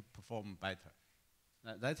try to perform better.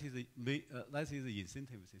 That is the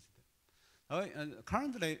incentive system.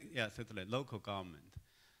 Currently, certainly local government,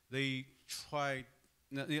 they try,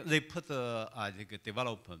 they put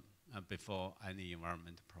development before any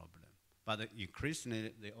environmental problem. But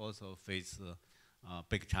increasingly, they also face a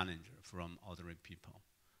big challenge from ordinary people.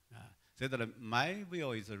 Certainly, my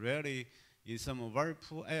view is really in some very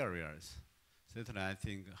poor areas. Certainly, I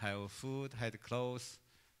think have food, have clothes,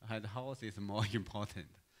 have house is more important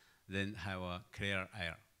than have a clear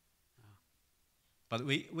air. But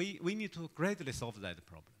we need to gradually solve that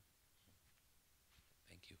problem.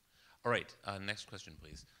 Thank you. All right, next question,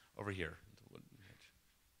 please. Over here.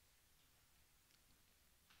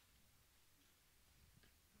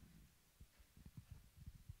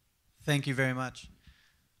 Thank you very much.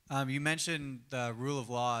 You mentioned the rule of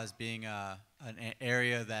law as being an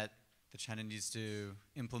area that China needs to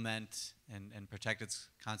implement and protect its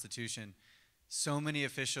constitution. So many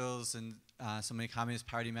officials and so many Communist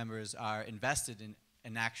Party members are invested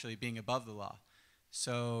in actually being above the law.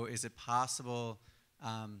 So is it possible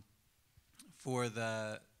for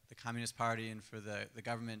the Communist Party and for the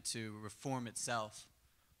government to reform itself,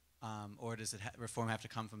 or does reform have to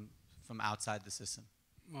come from outside the system?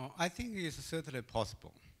 Well, I think it's certainly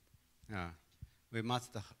possible. Yeah. We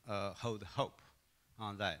must hold hope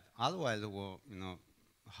on that. Otherwise, well,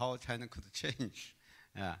 how China could change.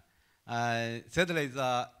 Yeah. Certainly, it's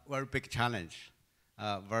a very big challenge,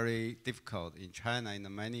 very difficult in China.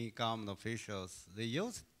 In many government officials, they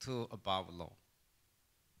used to above law.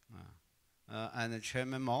 And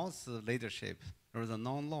Chairman Mao's leadership, there was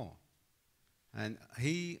no law. And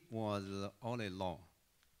he was the only law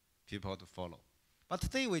people to follow. But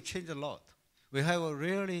today we change a lot. We have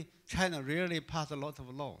China really passed a lot of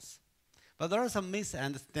laws. But there is a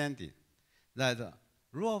misunderstanding that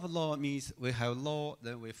rule of law means we have law,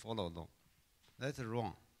 then we follow law. That's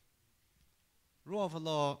wrong. Rule of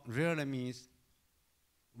law really means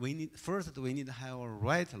first we need to have a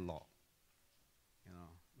right law.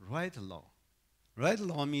 Right law. Right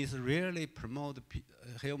law means really promote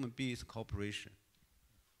human beings' cooperation,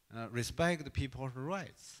 respect people's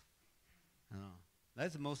rights.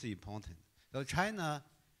 That's most important. So China,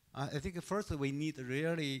 I think first we need to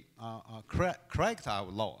really correct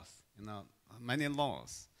our laws. Many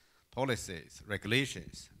laws, policies,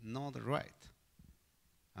 regulations, not right.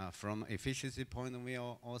 From efficiency point of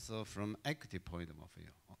view, also from equity point of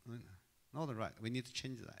view, not right. We need to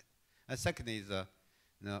change that. And second is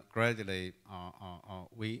gradually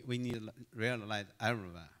we need to realize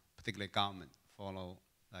everyone, particularly government, follow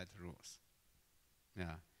that rules.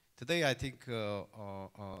 Yeah. Today, I think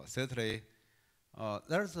certainly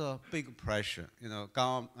there's a big pressure.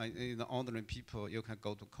 Ordinary people, you can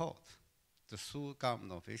go to court to sue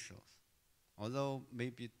government officials, although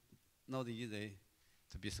maybe not easy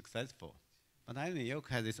to be successful. But I mean, you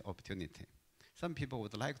have this opportunity. Some people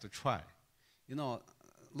would like to try. Law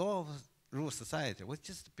of rule society was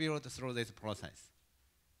just built through this process.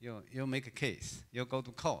 You make a case, you go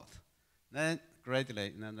to court, then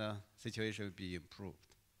gradually the situation will be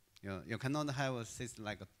improved. You cannot have a system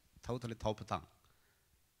like a totally top-down.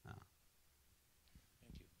 Thank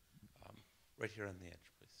you. Right here on the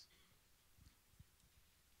edge, please.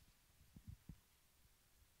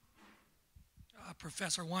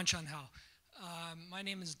 Professor Wanchan Hao. My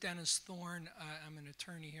name is Dennis Thorne. I'm an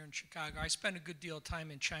attorney here in Chicago. I spend a good deal of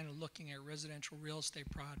time in China looking at residential real estate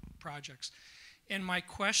projects. And my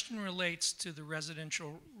question relates to the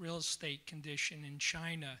residential real estate condition in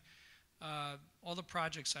China. All the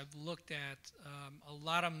projects I've looked at, a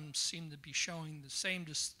lot of them seem to be showing the same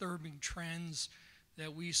disturbing trends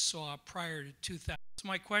that we saw prior to 2000. So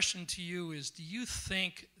my question to you is, do you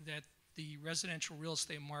think that the residential real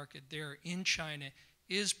estate market there in China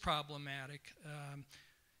is problematic?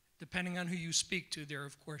 Depending on who you speak to there,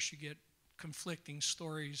 of course, you get conflicting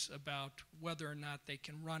stories about whether or not they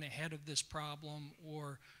can run ahead of this problem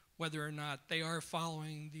or whether or not they are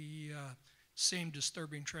following the same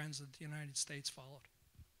disturbing trends that the United States followed.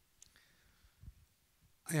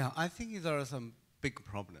 Yeah, I think there are some big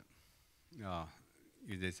problems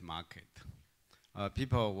in this market.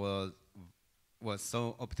 People were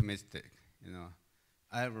so optimistic,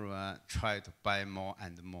 Everyone tried to buy more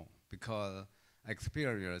and more because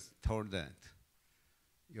experience told that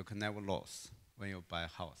you can never lose when you buy a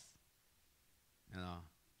house.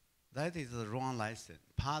 That is the wrong lesson.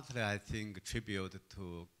 Partly, I think, attributed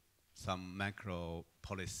to some macro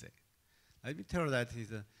policy. Let me tell you that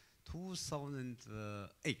is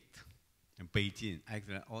 2008 in Beijing,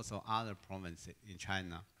 actually also other provinces in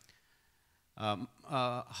China.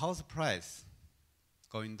 House price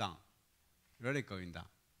going down, really going down.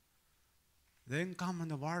 Then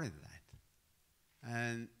government worried that.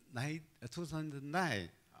 And 2009,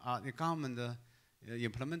 the government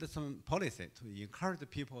implemented some policy to encourage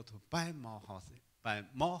people to buy more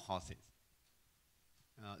houses.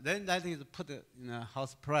 Then that is put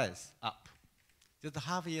house price up. Just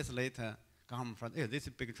half years later, government found, this is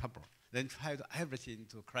big trouble. Then tried everything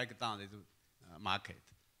to crack down this market,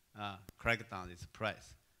 crack down this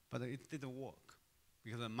price. But it didn't work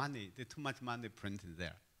because there's too much money printed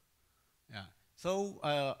there. Yeah. So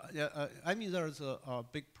I mean, there's a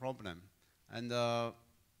big problem, and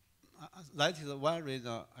that is one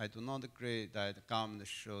reason I do not agree that the government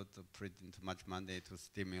should print too much money to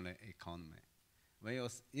stimulate economy. When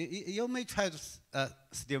you may try to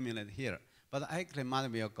stimulate here, but actually money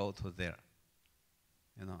will go to there.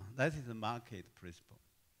 That is the market principle.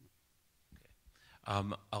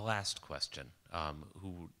 A last question.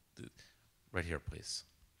 Right here, please.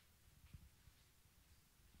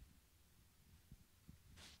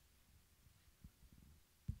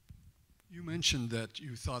 You mentioned that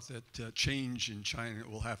you thought that change in China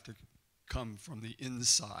will have to come from the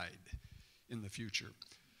inside in the future.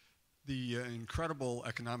 The incredible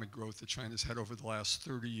economic growth that China's had over the last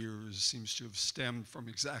 30 years seems to have stemmed from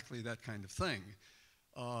exactly that kind of thing,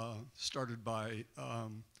 started by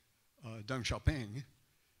Deng Xiaoping.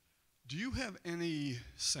 Do you have any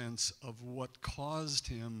sense of what caused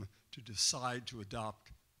him to decide to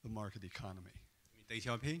adopt the market economy? Deng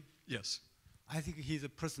Xiaoping? Yes. I think his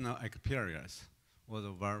personal experience was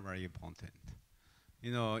very, very important.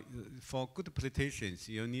 You know, for good politicians,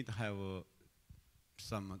 you need to have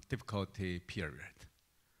some difficulty period.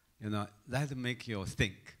 You know, that make you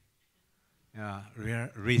think,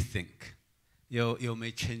 rethink. You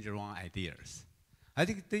may change wrong ideas. I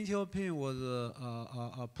think Deng Xiaoping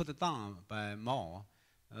was put down by Mao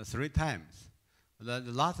 3 times.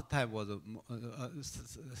 The last time was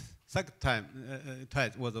second time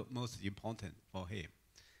twice was the most important for him.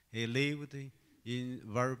 He lived in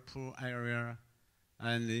very poor area,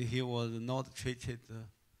 and he was not treated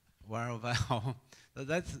very well. So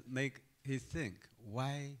that make him think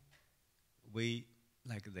why we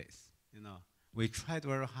like this. You know, we tried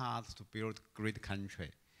very hard to build great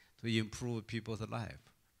country, to improve people's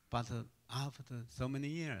life, but after so many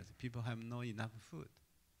years, people have not enough food.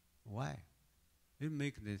 Why? It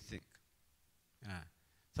makes them think.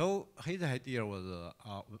 So his idea was,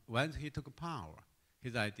 when he took power,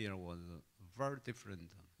 his idea was very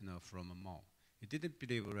different, you know, from Mao. He didn't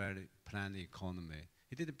believe really planned economy.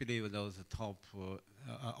 He didn't believe those top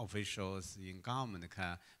officials in government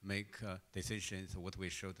can make decisions what we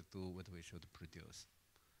should do, what we should produce.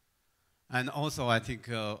 And also, I think,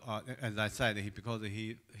 as I said, because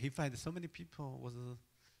he found so many people was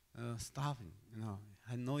starving, you know,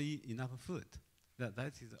 had no enough food.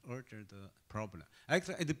 That is urgent problem.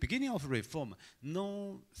 Actually, at the beginning of reform,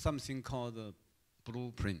 no something called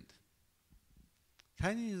blueprint.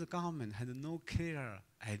 Chinese government had no clear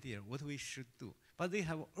idea what we should do, but they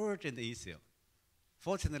have urgent issue.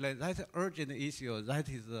 Fortunately, that urgent issue, that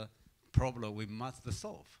is a problem we must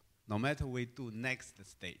solve, no matter we do next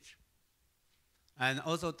stage. And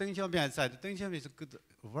also, Deng Xiaoping said, Deng Xiaoping is a good,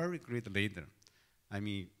 very great leader. I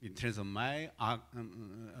mean, in terms of my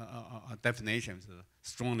definition of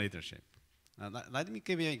strong leadership. Let me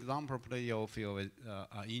give you an example, probably you'll feel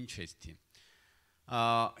interesting.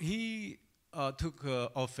 He took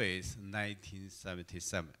office in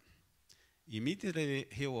 1977. Immediately,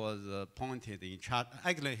 he was appointed in charge.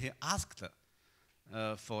 Actually, he asked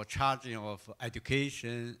for charging of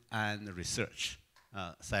education and research,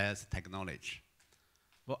 science, technology.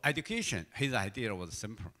 For education, his idea was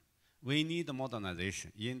simple. We need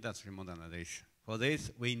modernization, industry modernization. For this,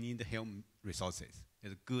 we need human resources,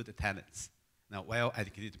 good talents, now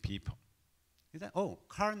well-educated people. He said, oh,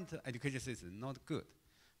 current education system is not good.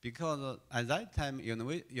 Because at that time,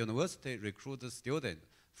 university recruited students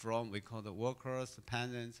from, we call the workers,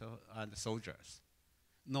 peasants, and soldiers.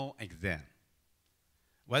 No exam.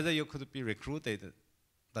 Whether you could be recruited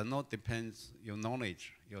does not depend your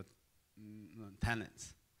knowledge, your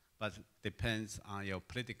talents, but depends on your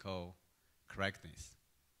political correctness.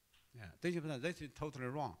 Yeah, this is totally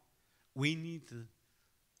wrong. We need to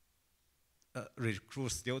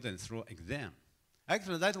recruit students through exam.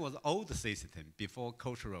 Actually, that was old system before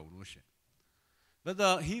Cultural Revolution.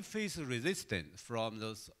 But he faced resistance from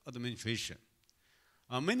the administration.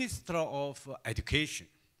 Minister of Education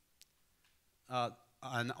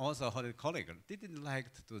and also her colleague didn't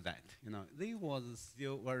like to do that. You know, they was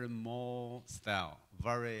still very more style,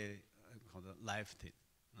 very called lefty.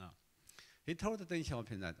 He told Deng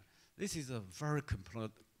Xiaoping that this is a very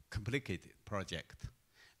complicated project.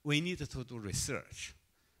 We need to do research.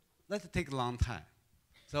 That take a long time.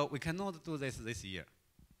 So we cannot do this year.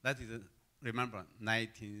 That is, remember,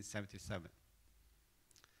 1977.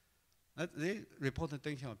 They reported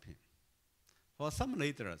Deng Xiaoping. For some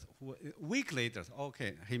leaders, weak leaders,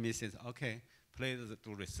 okay, he misses, okay, please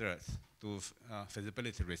do research, do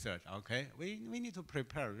feasibility research, okay? We need to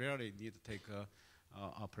prepare, really need to take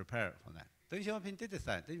prepare for that. Deng Xiaoping did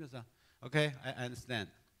decide, they said, okay, I understand.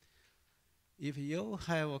 If you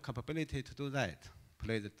have a capability to do that,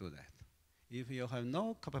 please do that. If you have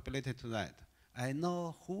no capability to that, I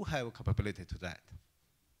know who have capability to that.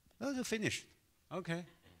 That's finished, okay?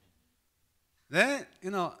 Then,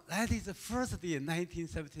 you know, that is the first day in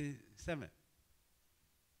 1977.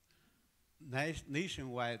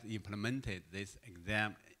 Nationwide implemented this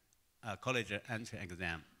exam, college entry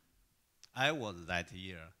exam. I was that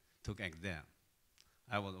year, took exam.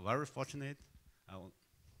 I was very fortunate. I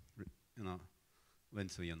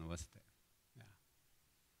went to university. Yeah.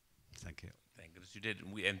 Thank you. Thank goodness you did.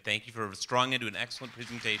 And thank you for a strong end to an excellent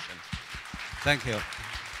presentation. Thank you.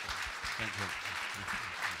 Thank you.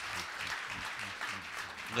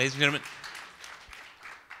 Ladies and gentlemen,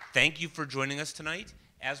 thank you for joining us tonight.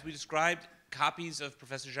 As we described, copies of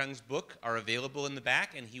Professor Zhang's book are available in the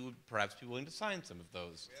back, and he would perhaps be willing to sign some of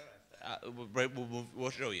those.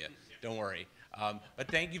 We'll show you. Don't worry. But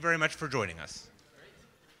thank you very much for joining us.